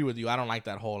agree with you. I don't like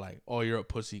that whole like, oh, you're a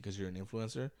pussy because you're an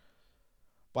influencer.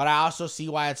 But I also see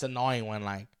why it's annoying when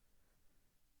like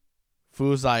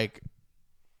fools like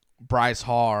Bryce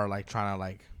Hall are like trying to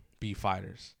like be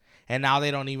fighters. And now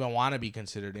they don't even want to be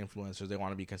considered influencers. They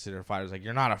want to be considered fighters. Like,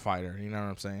 you're not a fighter. You know what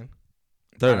I'm saying?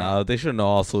 they're not. They should know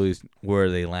also where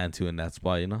they land to in that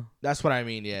spot. You know. That's what I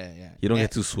mean. Yeah. You don't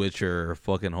get to switch your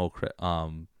fucking whole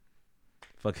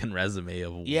fucking resume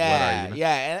of yeah, what are you.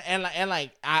 Yeah, and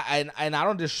like I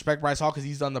don't disrespect Bryce Hall because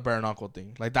he's done the bare knuckle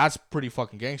thing. Like, that's pretty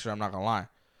fucking gangster. I'm not gonna lie.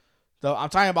 Though I'm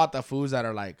talking about the fools that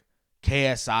are like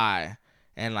KSI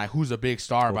and like who's a big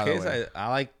star by the way. I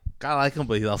like him,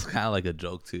 but he's also kind of like a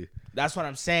joke too. That's what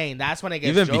I'm saying. That's when it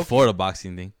gets even jokey. before the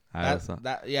boxing thing.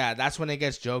 That's when it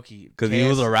gets jokey. Because he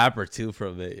was a rapper too for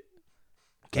a bit.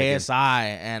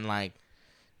 KSI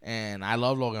and I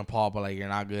love Logan Paul, but like, you're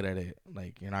not good at it.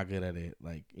 Like, you're not good at it.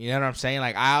 Like, you know what I'm saying?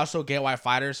 Like, I also get why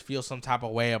fighters feel some type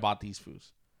of way about these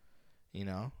fools. You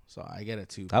know, so I get it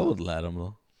too. I would let him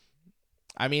though.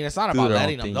 I mean, it's not about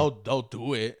letting them. They'll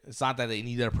do it. It's not that they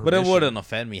need their permission. But it wouldn't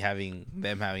offend me having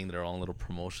their own little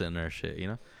promotion or shit. You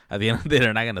know, at the end of the day,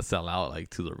 they're not gonna sell out like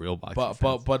to the real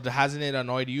boxing. But hasn't it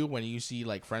annoyed you when you see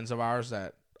like friends of ours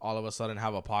that all of a sudden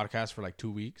have a podcast for like 2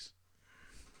 weeks?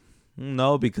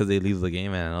 No, because they leave the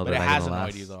game and I know but they're it not has gonna annoyed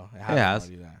last. you though. It has.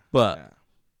 annoyed you that. But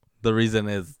the reason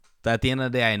is that at the end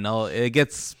of the day, I know it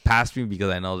gets past me because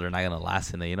I know they're not gonna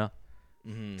last in it. You know,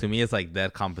 to me, it's like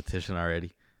dead competition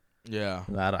already. Yeah.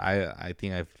 I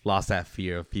think I've lost that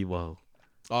fear of people.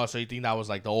 Oh, so you think that was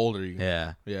like the older you?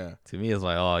 Yeah. Yeah. To me, it's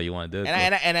like, oh, you want to do it?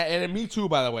 And me too,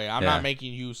 by the way. I'm not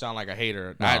making you sound like a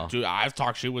hater. No. I've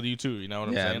talked shit with you too. You know what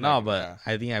I'm saying? No, like, but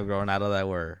I think I've grown out of that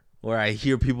where I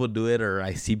hear people do it or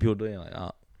I see people doing it. Like,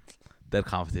 oh, that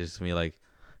competition to me. Like,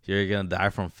 you're going to die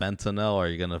from fentanyl or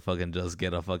you're going to fucking just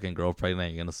get a fucking girl pregnant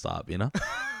and you're going to stop, you know?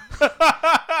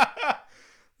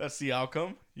 That's the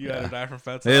outcome. You gotta die from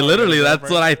fentanyl. Hey, literally,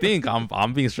 that's what I think.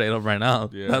 I'm being straight up right now.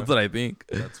 Yeah. That's what I think.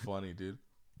 That's funny, dude.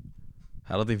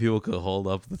 I don't think people could hold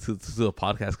up to the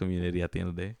podcast community at the end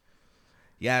of the day.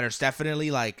 Yeah, there's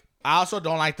definitely like. I also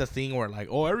don't like the thing where like,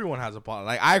 oh, everyone has a podcast.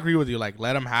 Like, I agree with you. Like,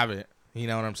 let them have it. You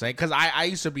know what I'm saying? Because I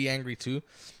used to be angry too,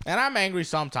 and I'm angry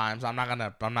sometimes. I'm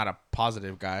not a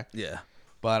positive guy. Yeah.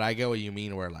 But I get what you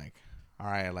mean. Where like, all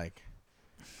right, like,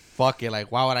 fuck it.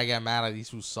 Like, why would I get mad at these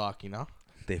who suck? You know.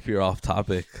 If you're off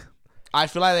topic, I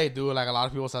feel like they do. Like, a lot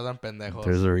of people say them pendejos.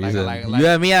 There's a reason. You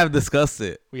and me have discussed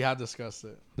it. We have discussed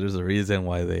it. There's a reason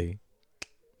why they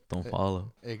don't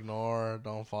follow. Ignore,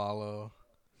 don't follow,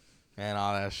 and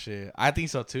all that shit. I think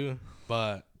so too.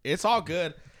 But it's all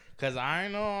good. Because I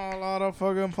know a lot of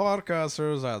fucking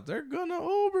podcasters out there gonna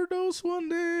overdose one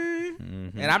day.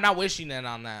 Mm-hmm. And I'm not wishing it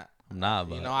on that. I'm not,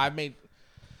 but You know,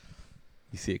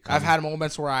 you see it coming. I've had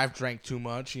moments where I've drank too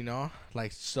much, you know,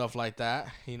 like stuff like that,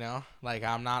 you know, like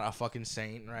I'm not a fucking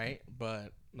saint, right?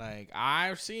 But like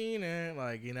I've seen it,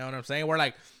 like, you know what I'm saying? We're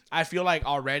like, I feel like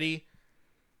already,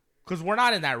 because we're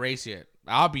not in that race yet.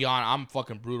 I'll be on, I'm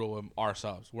fucking brutal with our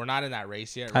subs. We're not in that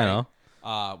race yet, right? I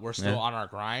know. We're still on our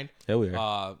grind. Yeah, we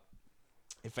are.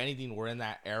 If anything, we're in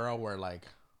that era where like,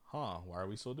 why are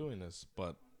we still doing this?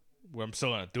 But I'm still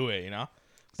gonna do it, you know.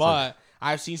 But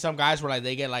I've seen some guys where like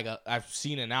they get like I've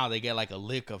seen it now. They get like a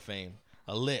lick of fame,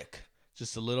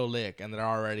 just a little lick, and they're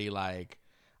already like,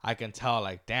 I can tell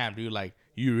like, damn, dude, like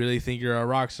you really think you're a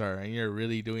rock star and you're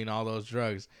really doing all those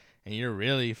drugs and you're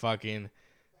really fucking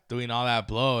doing all that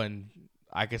blow, and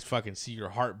I can fucking see your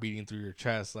heart beating through your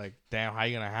chest. Like, damn, how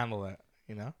you gonna handle that?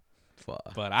 You know.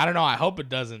 Fuck. But I don't know. I hope it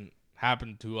doesn't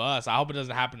happen to us. I hope it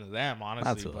doesn't happen to them. Honestly,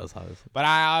 Not to us, obviously. but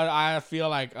I feel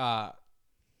like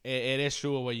it is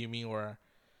true what you mean. Where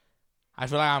I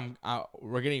feel like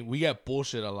we get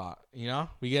bullshit a lot. You know,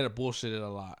 we get bullshitted a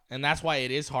lot, and that's why it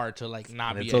is hard to like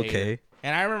not be. It's a okay. hater.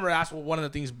 And I remember that's one of the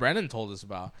things Brendan told us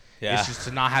about. Yeah. It's just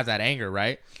to not have that anger,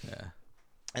 right? Yeah.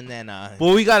 And then,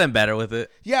 Well, we gotten better with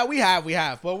it. yeah, we have,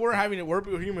 but we're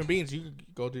human beings. You can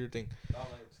go do your thing.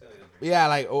 Yeah,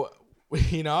 like,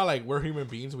 you know, like we're human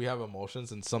beings. We have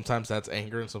emotions, and sometimes that's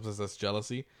anger, and sometimes that's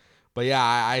jealousy. But yeah,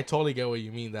 I totally get what you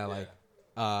mean. That like,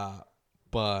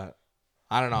 but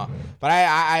I don't know. But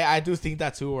I do think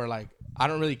that too. Where like I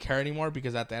don't really care anymore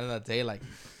because at the end of the day, like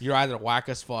you're either whack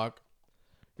as fuck,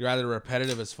 you're either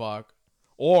repetitive as fuck,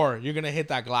 or you're gonna hit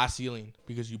that glass ceiling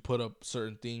because you put up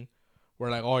certain thing. Where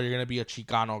like, oh, you're gonna be a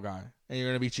Chicano guy, and you're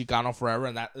gonna be Chicano forever,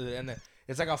 and then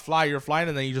it's like a fly. You're flying,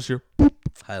 and then you just hear boop.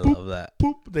 I love that.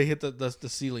 Boop. They hit the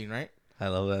ceiling, right? I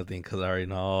love that thing because I already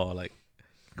know. Like,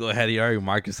 go ahead, you already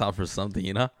mark yourself for something,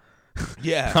 you know.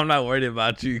 Yeah. I'm not worried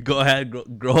about you. Go ahead,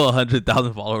 grow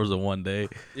 100,000 followers in one day.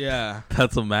 Yeah.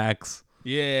 That's a max.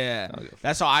 Yeah.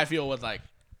 That's how I feel with like.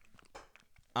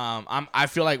 I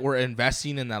feel like we're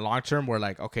investing in the long term. We're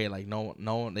like, okay, like no,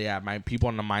 yeah, my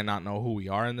people might not know who we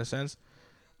are in the sense,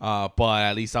 but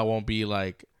at least I won't be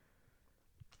like,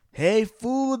 hey,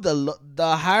 fool, the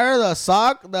higher the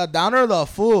sock, the downer the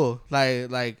fool.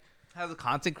 Like As a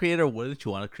content creator, wouldn't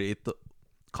you want to create the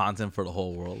content for the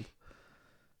whole world?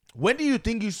 when do you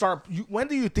think you start? When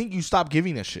do you think you stop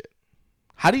giving a shit?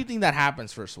 How do you think that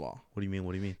happens? First of all, What do you mean?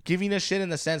 What do you mean? giving a shit in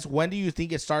the sense, when do you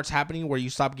think it starts happening where you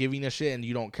stop giving a shit and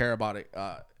you don't care about it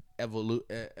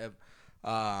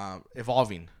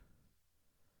evolving?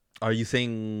 Are you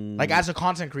saying Like as a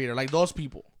content creator, like those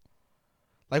people.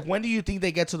 Like when do you think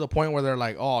they get to the point where they're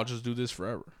like, oh, I'll just do this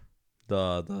forever?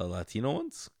 the Latino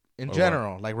ones? In Or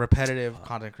general, like repetitive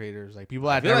content creators, like people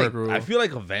that never grew. I feel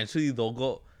like eventually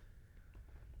they'll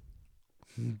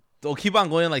keep on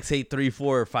going, like say 3,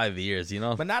 4, or 5 years, you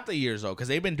know. But not the years though, because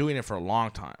they've been doing it for a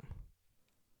long time.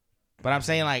 But I'm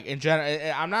saying like in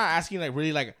general, I'm not asking like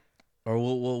really like. Or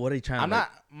what are you trying? I'm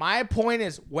not. My point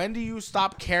is, when do you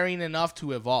stop caring enough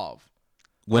to evolve?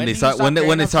 When do they you start stop when caring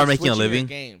they enough start to making a switch in your living.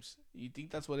 games. You think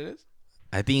that's what it is?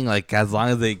 I think like as long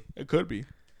as they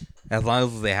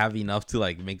have enough to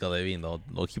like make a living,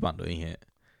 they'll keep on doing it.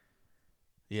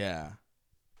 Yeah.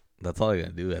 That's all they're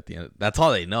gonna do at the end. That's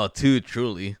all they know too.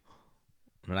 Truly,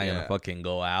 they're not Yeah. gonna fucking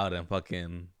go out and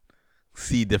fucking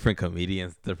see different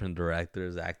comedians, different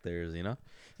directors, actors. You know.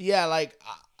 Yeah, like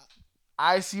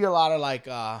I see a lot of like,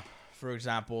 for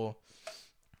example,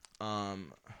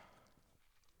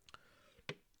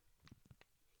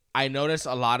 I notice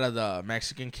a lot of the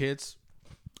Mexican kids,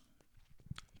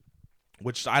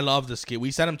 which I love the skit.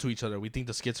 We send them to each other. We think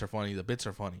the skits are funny. The bits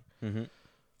are funny. Mm-hmm.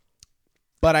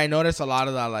 But I notice a lot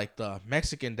of that, like the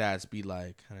Mexican dads be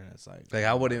like, and it's like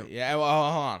I wouldn't. yeah,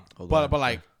 well, hold on. But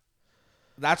like,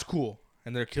 that's cool,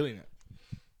 and they're killing it,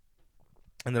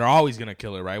 and they're always gonna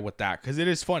kill it, right? With that, because it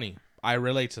is funny. I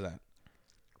relate to that.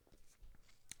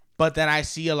 But then I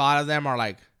see a lot of them are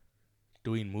like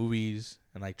doing movies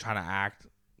and like trying to act,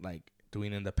 like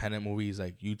doing independent movies,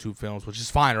 like YouTube films, which is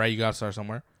fine, right? You gotta start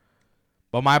somewhere.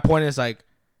 But my point is like,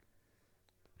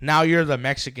 now you're the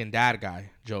Mexican dad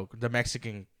guy joke, the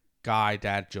Mexican guy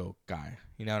dad joke guy.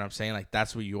 You know what I'm saying? Like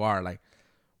that's what you are. Like,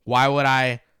 why would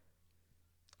I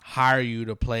hire you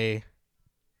to play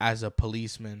as a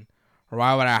policeman, or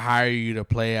why would I hire you to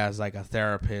play as like a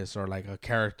therapist or like a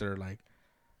character? Like,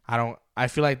 I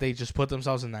feel like they just put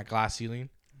themselves in that glass ceiling,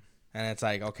 and it's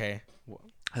like, okay,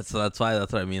 That's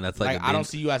what I mean. That's like I don't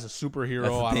see you as a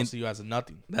superhero. I don't see you as a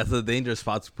nothing. That's a dangerous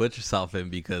spot to put yourself in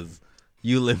because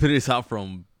you limit yourself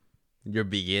from your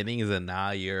beginnings, and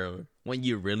now when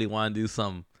you really want to do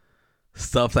some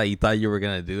stuff that you thought you were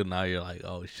gonna do, now you're like,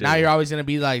 oh shit. Now you're always gonna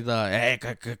be like the hey,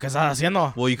 ¿qué estás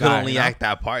haciendo? Well, you could guy, only you know? act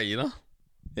that part,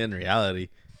 in reality.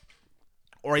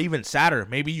 Or even sadder,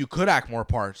 maybe you could act more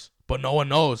parts, but no one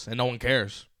knows and no one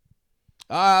cares.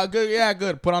 Good, yeah,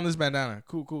 good. Put on this bandana.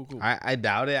 Cool. I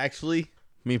doubt it, actually.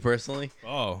 Me personally,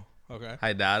 Oh, okay.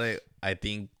 I doubt it. I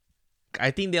think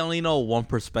they only know one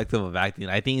perspective of acting.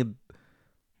 I think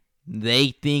they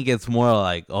think it's more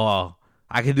like, oh,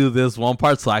 I could do this one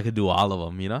part, so I could do all of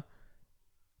them.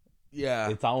 Yeah.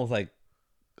 It's almost like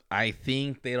I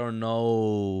think they don't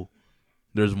know.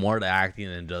 There's more to acting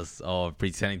than just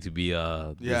pretending to be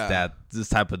this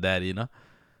type of dad.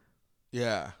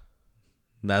 Yeah.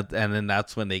 And then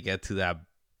that's when they get to that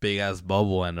big ass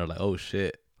bubble and they're like, oh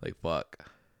shit, like fuck,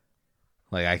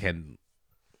 like I can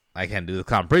do this.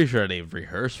 I'm pretty sure they've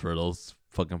rehearsed for those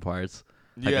fucking parts,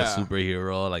 like a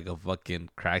superhero, like a fucking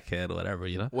crackhead, whatever,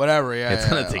 Whatever, yeah. It's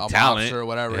gonna take talent, or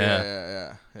whatever.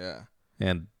 Yeah.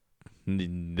 And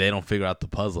they don't figure out the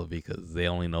puzzle because they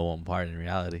only know one part in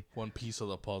reality. One piece of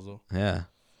the puzzle. Yeah.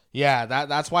 Yeah,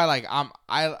 that's why like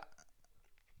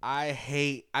I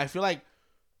feel like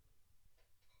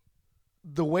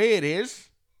the way it is,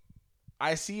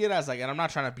 I see it as like, and I'm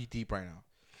not trying to be deep right now,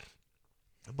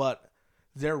 but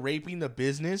they're raping the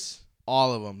business,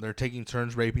 all of them. They're taking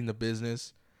turns raping the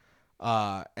business.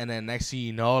 And then next thing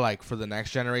you know, like for the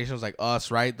next generations, like us,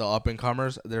 right, the up and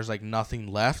comers, there's like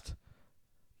nothing left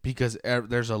because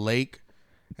there's a lake,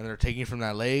 and they're taking from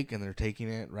that lake, and they're taking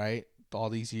it, right, all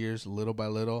these years, little by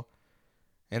little,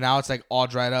 and now it's like all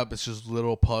dried up. It's just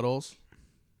little puddles,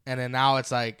 and then now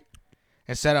it's like,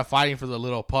 instead of fighting for the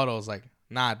little puddles, like,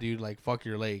 nah, dude, like fuck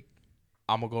your lake,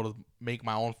 I'm gonna go to make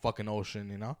my own fucking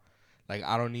ocean, like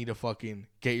I don't need to fucking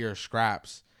get your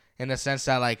scraps. In the sense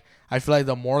that, like, I feel like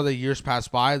the more the years pass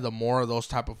by, the more of those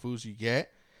type of foods you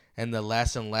get, and the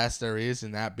less and less there is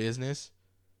in that business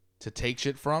to take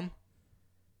shit from.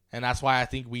 And that's why I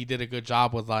think we did a good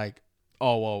job with, like,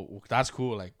 oh, well, that's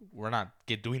cool. Like, we're not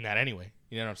doing that anyway.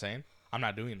 You know what I'm saying? I'm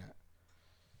not doing that.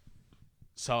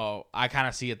 So I kind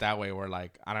of see it that way where,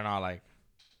 like, I don't know, like,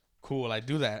 cool, like,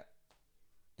 do that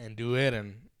and do it,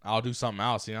 and I'll do something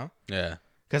else, Yeah.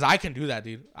 Because I can do that,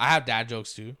 dude. I have dad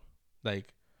jokes, too.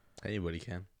 Like, anybody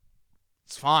can.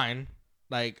 it's fine.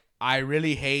 Like, I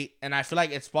really hate, and I feel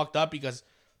like it's fucked up because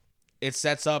it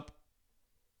sets up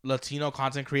Latino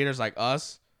content creators like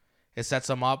us. It sets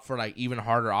them up for, like, even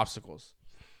harder obstacles.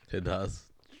 It does.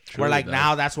 Where, like,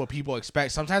 now that's what people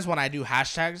expect. Sometimes when I do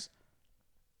hashtags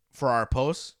for our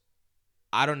posts,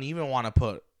 I don't even want to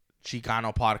put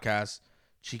Chicano podcast,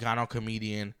 Chicano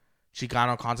comedian,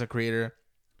 Chicano content creator.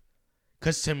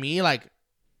 Because to me, like,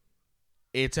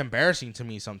 it's embarrassing to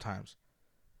me sometimes.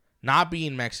 Not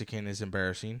being Mexican is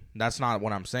embarrassing. That's not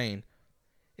what I'm saying.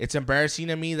 It's embarrassing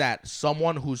to me that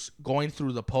someone who's going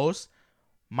through the post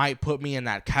might put me in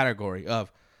that category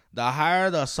of the higher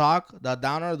the sock, the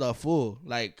downer the fool.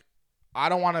 Like, I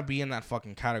don't want to be in that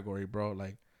fucking category, bro.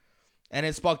 Like, and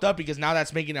it's fucked up because now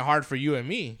that's making it hard for you and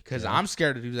me because I'm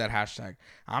scared to do that hashtag.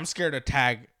 I'm scared to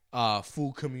tag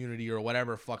food community or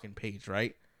whatever fucking page,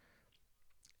 right?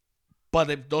 But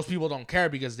if those people don't care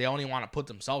because they only want to put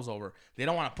themselves over. They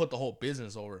don't want to put the whole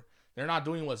business over. They're not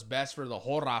doing what's best for the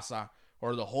whole raza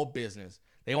or the whole business.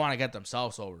 They want to get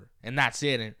themselves over. And that's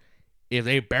it. And if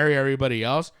they bury everybody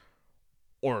else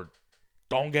or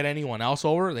don't get anyone else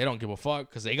over, they don't give a fuck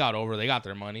because they got over. They got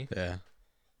their money. Yeah.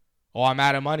 Oh, I'm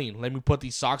out of money. Let me put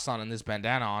these socks on and this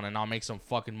bandana on and I'll make some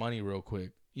fucking money real quick.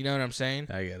 You know what I'm saying?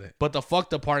 I get it. But the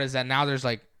fucked up part is that now there's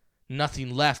like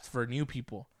nothing left for new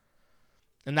people.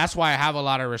 And that's why I have a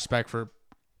lot of respect for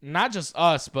not just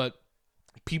us, but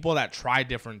people that try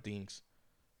different things.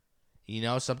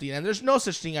 Something. And there's no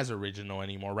such thing as original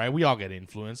anymore, right? We all get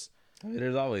influenced. I mean,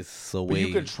 there's always a But way.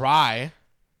 you can try.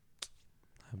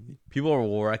 People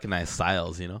will recognize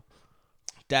styles,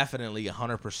 Definitely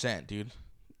 100%, dude.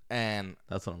 And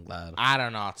that's what I'm glad. I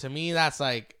don't know. To me, that's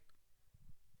like,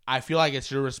 I feel like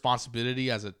it's your responsibility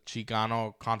as a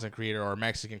Chicano content creator or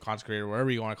Mexican content creator,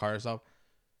 wherever you want to call yourself,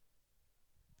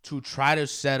 to try to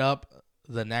set up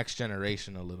the next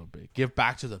generation a little bit. Give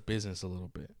back to the business a little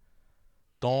bit.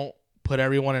 Don't put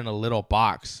everyone in a little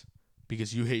box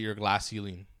because you hit your glass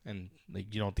ceiling and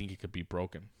like you don't think it could be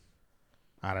broken.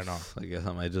 I don't know. I guess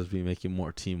I might just be making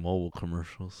more T-Mobile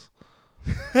commercials.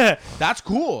 That's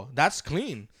cool. That's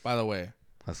clean, by the way.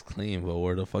 That's clean, but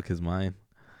where the fuck is mine?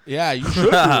 Yeah, you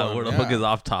should. Where the fuck is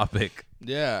off topic?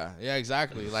 Yeah,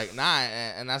 exactly. Like, nah,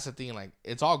 and that's the thing. Like,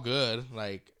 it's all good.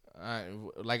 Like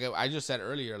I just said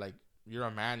earlier, like, you're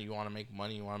a man. You want to make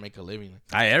money. You want to make a living.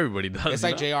 Everybody does. It's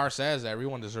like JR says,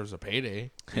 everyone deserves a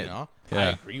payday. You know, Yeah. I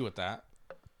agree with that.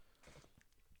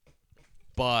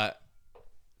 But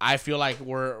I feel like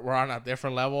we're on a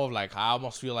different level of like I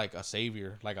almost feel like a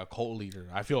savior, like a cult leader.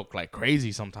 I feel like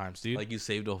crazy sometimes, dude. Like you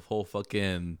saved a whole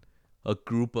fucking a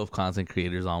group of content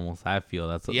creators almost. I feel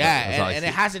that's how I and see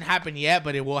it hasn't happened yet,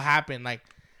 but it will happen. Like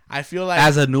I feel like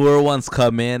as the newer ones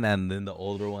come in and then the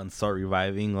older ones start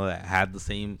reviving or that had the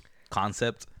same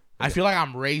concept. I feel like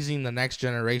I'm raising the next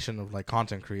generation of like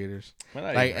content creators.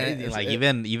 Like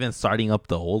even starting up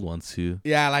the old ones too.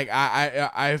 Yeah, like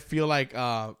I feel like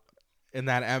in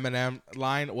that Eminem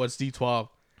line, what's D12?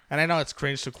 And I know it's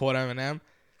cringe to quote Eminem,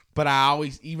 but I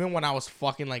always, even when I was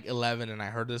fucking like 11 and I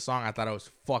heard this song, I thought it was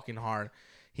fucking hard.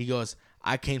 He goes,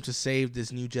 I came to save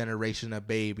this new generation of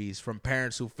babies from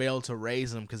parents who failed to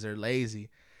raise them because they're lazy.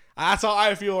 That's how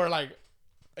I feel. Or like,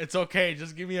 it's okay.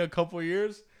 Just give me a couple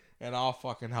years and I'll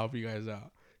fucking help you guys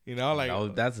out. You know,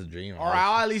 like that's a dream. Or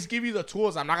I'll at least give you the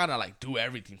tools. I'm not gonna like do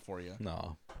everything for you.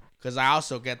 No, because I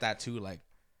also get that too. Like,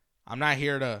 I'm not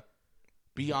here to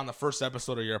be on the first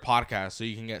episode of your podcast so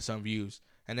you can get some views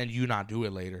and then you not do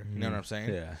it later. You know what I'm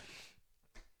saying? Yeah.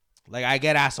 Like I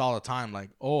get asked all the time, like,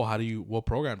 "Oh, what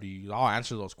program do you use?" I'll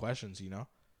answer those questions, you know.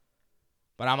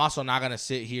 But I'm also not gonna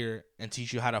sit here and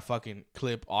teach you how to fucking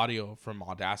clip audio from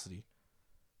Audacity.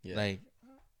 Yeah. Like,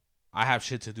 I have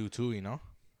shit to do too, you know.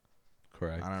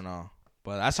 Correct. I don't know,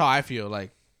 but that's how I feel.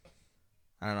 Like,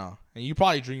 I don't know. And you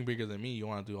probably dream bigger than me. You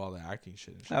want to do all the acting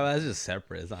shit. And shit. No, that's just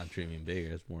separate. It's not dreaming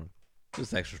bigger. It's more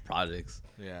just extra projects.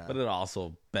 Yeah. But it'll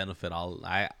also benefit all.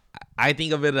 I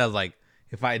think of it as like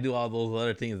if I do all those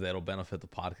other things, that'll benefit the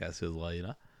podcast as well. You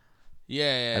know.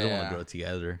 Yeah. I don't want to grow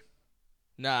together.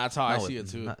 No, that's how I Not see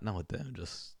with- it too. Not with them.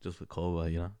 Just with Koba.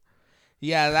 You know.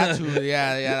 Yeah, that too.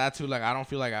 Yeah, that too. Like, I don't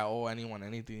feel like I owe anyone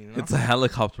anything. You know? It's a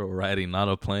helicopter riding, not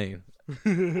a plane.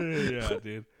 Yeah,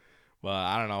 dude. But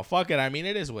I don't know. Fuck it. I mean,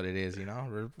 it is what it is. You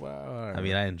know. Well, I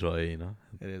mean, I enjoy it. You know.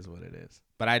 it is what it is.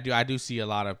 But I do see a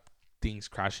lot of things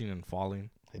crashing and falling.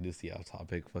 I do see our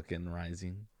topic fucking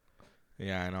rising.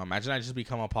 Yeah, I know. Imagine I just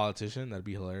become a politician. That'd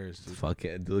be hilarious, dude. Fuck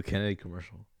it. Do a Kennedy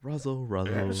commercial. Russell.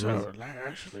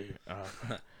 Actually,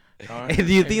 Hey,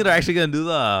 do you think they're actually gonna do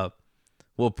the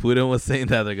what Putin was saying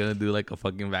that they're gonna do like a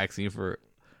fucking vaccine for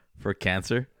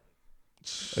cancer?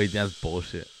 Or you think that's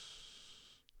bullshit?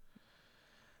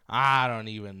 I don't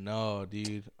even know,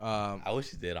 dude. I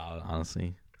wish he did,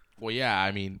 honestly. Well, yeah.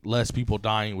 I mean, less people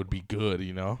dying would be good,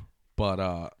 you know.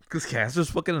 But Cause cancer's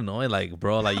fucking annoying, like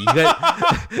bro, like you guys,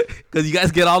 cause you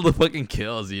guys get all the fucking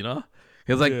kills, you know.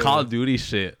 It's like Call of Duty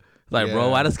shit. Like, bro,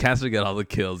 why does cancer get all the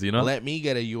kills, you know? let me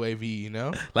get a UAV, you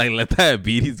know. Like, let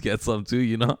diabetes get some too,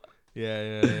 you know.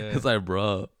 Yeah. It's like,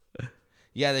 bro.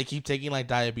 Yeah, they keep taking like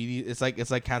diabetes.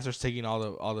 It's like cancer's taking all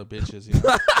the bitches, you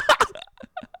know.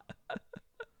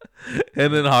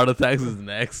 And then heart attacks is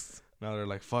next. Now they're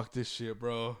like, fuck this shit,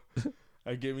 bro.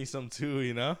 I give me some too,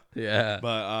 you know. Yeah.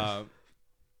 But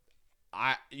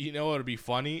you know, it'd be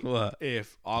funny What?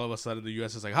 if all of a sudden the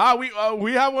U.S. is like,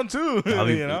 we have one too. That'd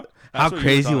be- You know, How That's what you were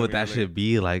crazy telling would me that earlier. shit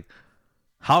be? Like,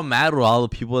 how mad were all the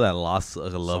people that lost a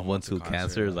loved one Someone to to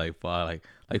cancer? cancer, yeah.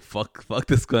 Like fuck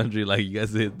this country. Like, you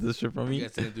guys did this shit for You me.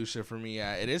 guys didn't do shit for me.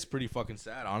 Yeah, it is pretty fucking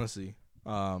sad, honestly.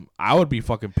 I would be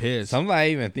fucking pissed. Sometimes I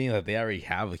even think that they already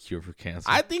have a cure for cancer.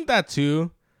 I think that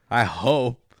too. I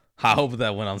hope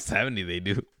that when I'm 70 they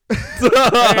do.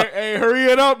 hey, hurry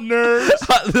it up, nerds.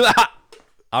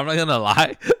 I'm not gonna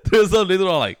lie. There's some days where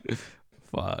I'm like,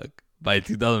 fuck. By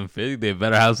 2050, they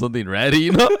better have something ready,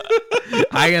 you know?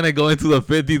 I gonna go into the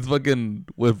 50s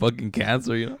with fucking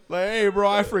cancer, you know? Like, hey, bro,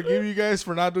 I forgive you guys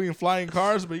for not doing flying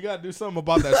cars, but you gotta do something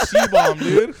about that C-bomb,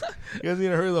 dude. You guys need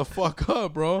to hurry the fuck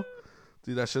up, bro.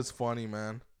 Dude, that shit's funny,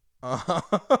 man. I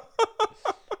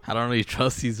don't really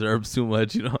trust these herbs too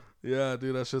much, you know? Yeah,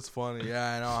 dude, that shit's funny.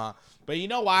 Yeah, I know. Huh? But you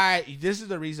know why? This is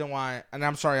the reason why. And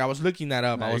I'm sorry, I was looking that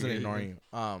up. No, I wasn't you're good. ignoring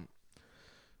you.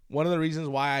 One of the reasons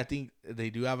why I think they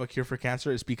do have a cure for cancer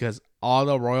is because all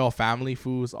the royal family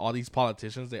foods, all these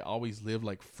politicians, they always live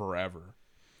like forever.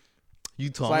 You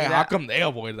It's told like, me how that? come they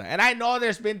avoid that? And I know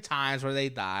there's been times where they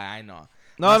die. I know.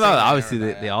 No, I'm not saying obviously never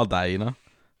they, die. they all die, you know?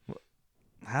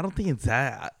 I don't think it's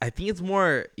that. I think it's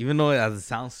more, even though it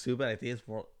sounds stupid, I think it's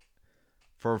more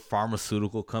for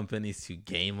pharmaceutical companies to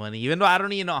gain money. Even though I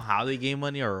don't even know how they gain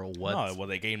money or what. No, well,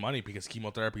 they gain money because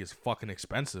chemotherapy is fucking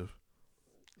expensive.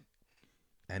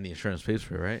 And the insurance pays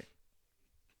for it, right?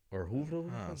 Or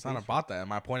who? It's not about that.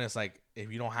 My point is like,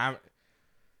 if you don't have,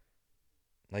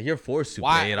 Like, you're forced to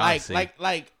why, pay it, honestly.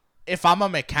 like, if I'm a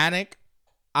mechanic,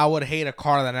 I would hate a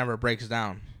car that never breaks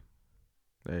down.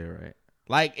 Yeah, you're right.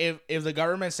 Like if the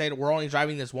government said we're only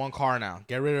driving this one car now,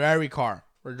 get rid of every car.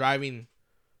 We're driving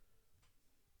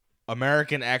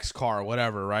American X car,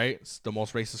 whatever, right? It's the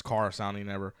most racist car sounding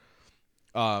ever.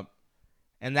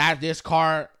 And that this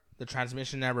car, the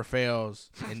transmission never fails,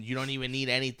 and you don't even need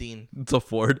anything. It's a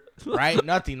Ford. Right?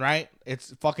 Nothing, right?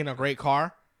 It's fucking a great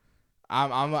car.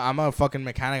 I'm a fucking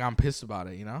mechanic. I'm pissed about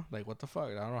it, you know? Like, what the fuck?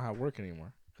 I don't have work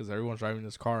anymore because everyone's driving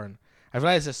this car. And I feel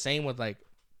like it's the same with, like,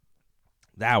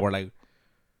 that where, like,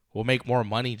 we'll make more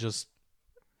money just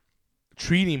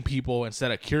treating people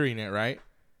instead of curing it, right?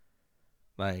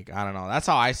 Like, I don't know. That's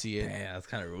how I see it. Yeah, that's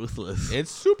kind of ruthless.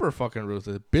 It's super fucking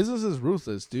ruthless. Business is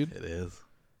ruthless, dude. It is.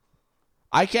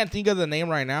 I can't think of the name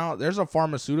right now. There's a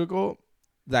pharmaceutical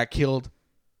that killed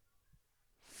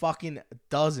fucking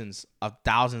dozens of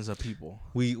thousands of people.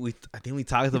 I think we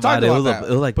talked about it. It was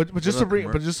like, but just to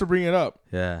bring it up,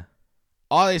 yeah.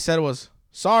 all they said was,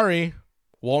 "Sorry,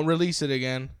 won't release it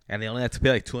again." And they only had to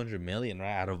pay like $200 million,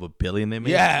 right, out of $1 billion they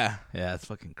made. Yeah, yeah, it's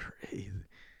fucking crazy.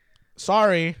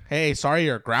 Sorry, hey, sorry,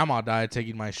 your grandma died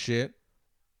taking my shit.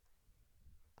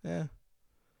 Yeah,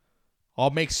 I'll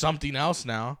make something else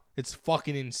now. It's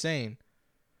fucking insane.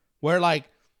 Where like,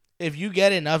 if you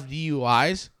get enough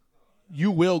DUIs,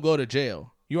 you will go to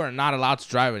jail. You are not allowed to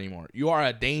drive anymore. You are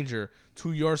a danger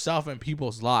to yourself and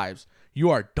people's lives. You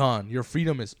are done. Your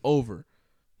freedom is over.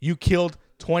 You killed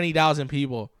 20,000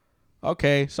 people.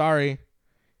 Okay, sorry.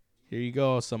 Here you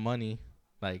go, some money.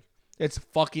 Like, it's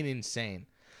fucking insane.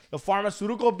 The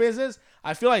pharmaceutical business,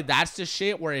 I feel like that's the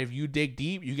shit where if you dig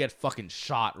deep, you get fucking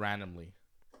shot randomly.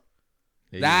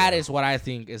 That is what I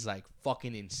think is like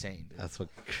fucking insane, dude. That's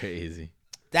fucking crazy.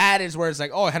 That is where it's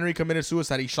like, oh, Henry committed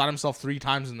suicide. He shot himself 3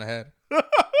 times in the head.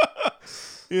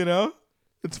 You know?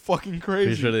 It's fucking crazy.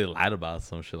 Pretty sure they lied about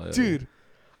some shit like that. Dude,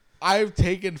 I've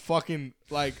taken fucking,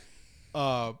 like,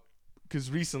 because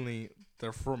recently,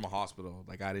 they're from a hospital.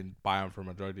 Like, I didn't buy them from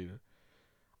a drug dealer.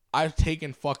 I've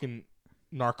taken fucking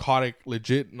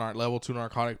legit level 2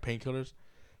 narcotic painkillers.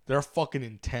 They're fucking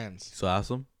intense. So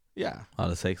awesome? Yeah. I'll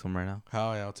just take some right now.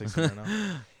 Hell yeah, I'll take some right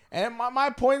now. And my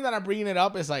point that I'm bringing it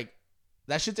up is like,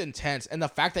 that shit's intense. And the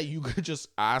fact that you could just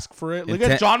ask for it. Look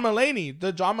at John Mulaney,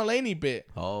 the John Mulaney bit.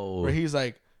 Oh. Where he's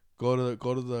like, go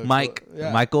to the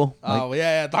Michael. Oh,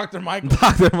 yeah, Dr. Michael.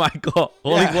 Dr. Michael.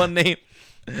 Only one name.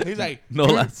 He's like, no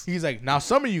less. He's like, now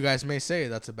some of you guys may say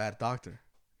that's a bad doctor.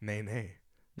 Nay.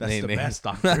 That's the best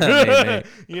doctor. Nay.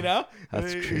 You know?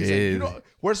 That's He's crazy. like, you know,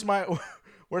 where's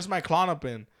my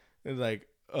Klonopin? It's like,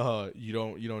 you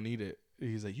don't need it.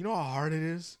 He's like, you know how hard it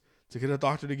is to get a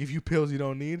doctor to give you pills you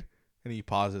don't need? And he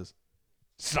pauses.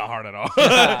 It's not hard at all.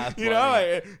 You know,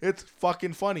 like, it's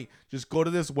fucking funny. Just go to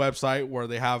this website where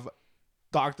they have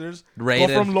doctors. Rated.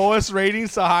 Go from lowest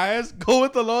ratings to highest. Go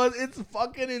with the lowest. It's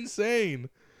fucking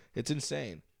insane. It's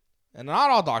insane. And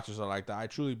not all doctors are like that. I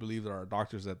truly believe there are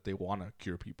doctors that they want to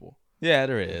cure people. Yeah,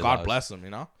 there is. God bless them, you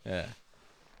know? Yeah.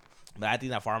 But I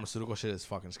think that pharmaceutical shit is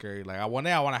fucking scary. Like, one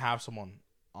day I want to have someone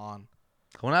on.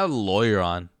 I want to have a lawyer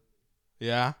on.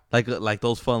 Yeah? Like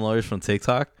those fun lawyers from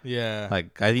TikTok. Yeah.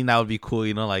 Like, I think that would be cool,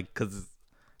 you know, like, because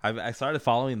I started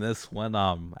following this when,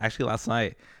 actually last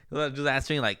night, he was just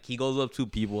asking, like, he goes up to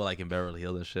people, like, in Beverly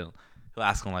Hills and shit. He'll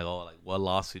ask them, like, oh, like, what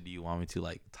lawsuit do you want me to,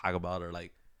 like, talk about? Or,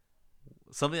 like,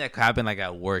 something that could happen, like,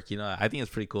 at work, you know? I think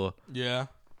it's pretty cool. Yeah.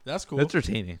 That's cool. It's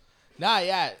entertaining. Nah,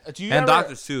 yeah. And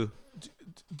doctors, too.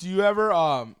 Do you ever,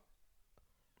 I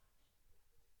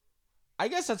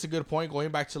guess that's a good point, going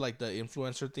back to, like, the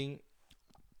influencer thing.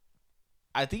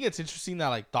 I think it's interesting that,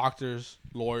 like, doctors,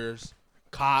 lawyers,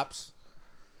 cops,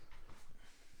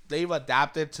 they've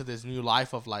adapted to this new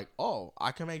life of, like, oh,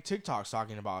 I can make TikToks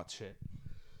talking about shit.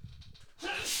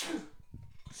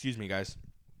 Excuse me, guys.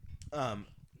 And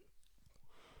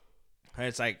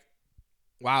it's like,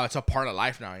 wow, it's a part of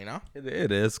life now, you know?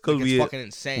 It is. Because like, it's fucking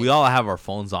insane. We all have our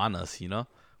phones on us, you know?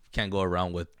 We can't go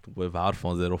around without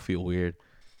phones. It'll feel weird.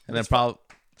 And then probably...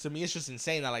 To me, it's just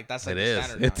insane that, like, that's, like, it the is.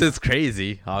 standard It's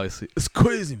crazy, obviously. It's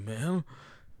crazy, man.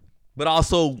 But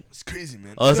also, it's crazy,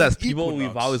 man. Us as people,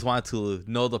 we've always wanted to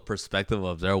know the perspective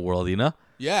of their world, you know?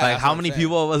 Yeah. Like, how many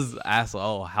people of us ask,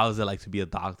 oh, how is it like to be a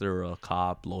doctor or a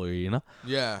cop, lawyer, you know?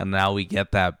 Yeah. And now we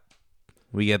get that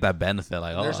benefit.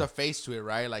 Like, oh. There's a face to it,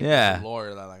 right? Like, yeah. there's a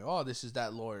lawyer that, like, oh, this is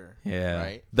that lawyer. Yeah.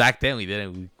 Right? Back then, we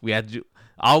didn't. We had to do,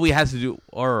 all we had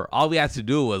to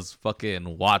do was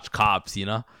fucking watch Cops, you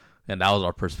know? And that was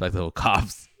our perspective of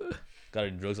Cops. Got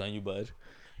any drugs on you, bud?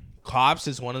 Cops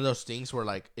is one of those things where,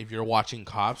 like, if you're watching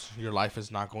Cops, your life is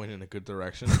not going in a good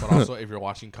direction. But also, if you're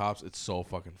watching Cops, it's so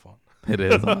fucking fun. It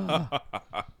is.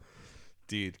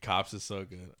 Dude, Cops is so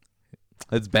good.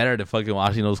 It's better than fucking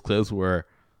watching those clips where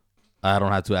I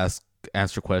don't have to ask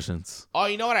answer questions. Oh,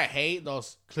 you know what I hate?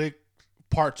 Those click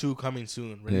part 2 coming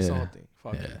soon. Release the whole thing.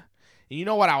 Fuck it. And you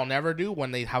know what I'll never do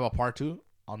when they have a part 2?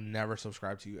 I'll never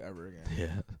subscribe to you ever again.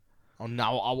 Yeah.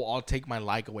 I'll take my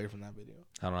like away from that video.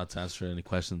 I don't have to answer any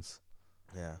questions.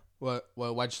 Yeah. Why'd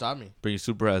you stop me? Bring your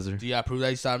supervisor. Do you prove that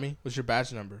you stopped me? What's your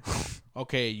badge number?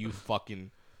 Okay, you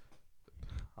fucking.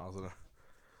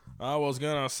 I was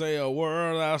gonna say a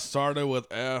word that started with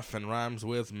F and rhymes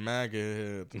with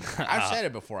maggot. I've said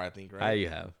it before, I think, right? You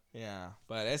have. Yeah,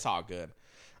 but it's all good.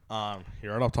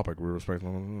 You're right off topic. We respect.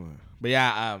 But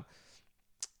yeah,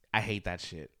 I hate that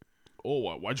shit.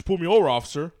 Oh, why'd you pull me over,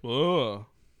 officer? Ugh.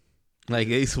 Like,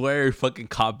 they swear fucking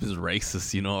cop is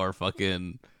racist, you know, or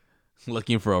fucking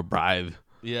looking for a bribe.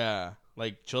 Yeah,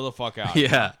 like chill the fuck out.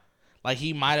 Yeah. Like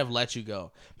he might have let you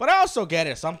go, but I also get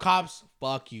it. Some cops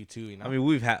fuck you too. You know. I mean,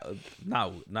 we've had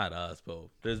not us, but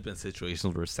there's been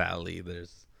situations where sadly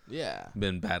there's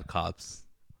been bad cops.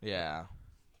 Yeah,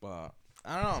 but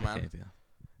I don't know, man. Yeah.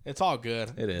 It's all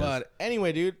good. It is. But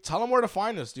anyway, dude, tell them where to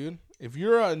find us, dude. If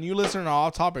you're a new listener to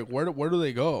Off Topic, where do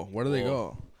they go? Where do they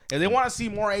go? If they want to see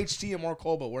more HT and more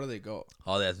Koba, where do they go?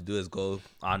 All they have to do is go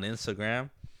on Instagram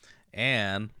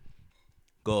and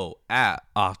go at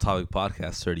Off Topic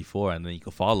Podcast 34, and then you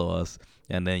can follow us,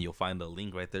 and then you'll find the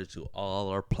link right there to all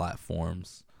our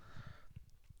platforms.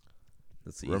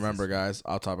 Remember, guys,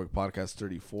 Off Topic Podcast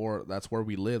 34. That's where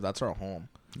we live. That's our home.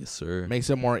 Yes, sir.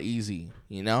 Makes it more easy,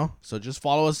 you know? So just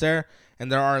follow us there.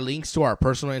 And there are links to our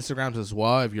personal Instagrams as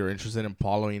well if you're interested in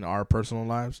following our personal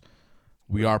lives.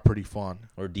 We are pretty fun.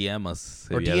 Or DM us.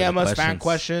 Or DM us fan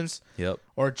questions. Yep.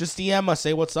 Or just DM us.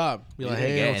 Say what's up. Be like,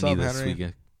 hey, what's up, Henry?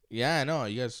 Weekend. Yeah, I know.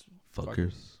 You guys.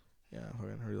 Fuckers. Yeah,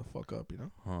 fucking hurry the fuck up, you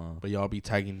know? Huh. But y'all be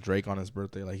tagging Drake on his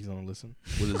birthday like he's going to listen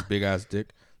with his big ass dick.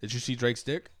 Did you see Drake's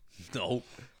dick? No.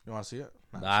 You want to see it?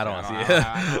 No, I don't want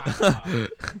to see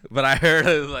it. But I heard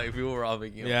it, like people were all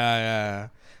making Yeah.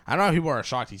 I know people are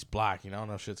shocked he's black. You know,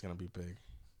 no shit's going to be big.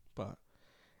 But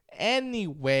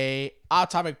anyway, Off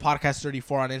Topic Podcast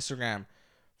 34 on Instagram.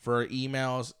 For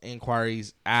emails,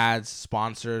 inquiries, ads,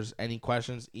 sponsors, any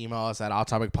questions, email us at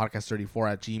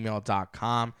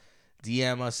offTopicPodcast34@gmail.com.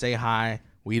 DM us, say hi.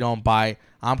 We don't bite.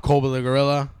 I'm Kobe the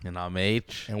Gorilla. And I'm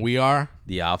H. And we are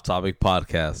the Off Topic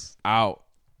Podcast. out.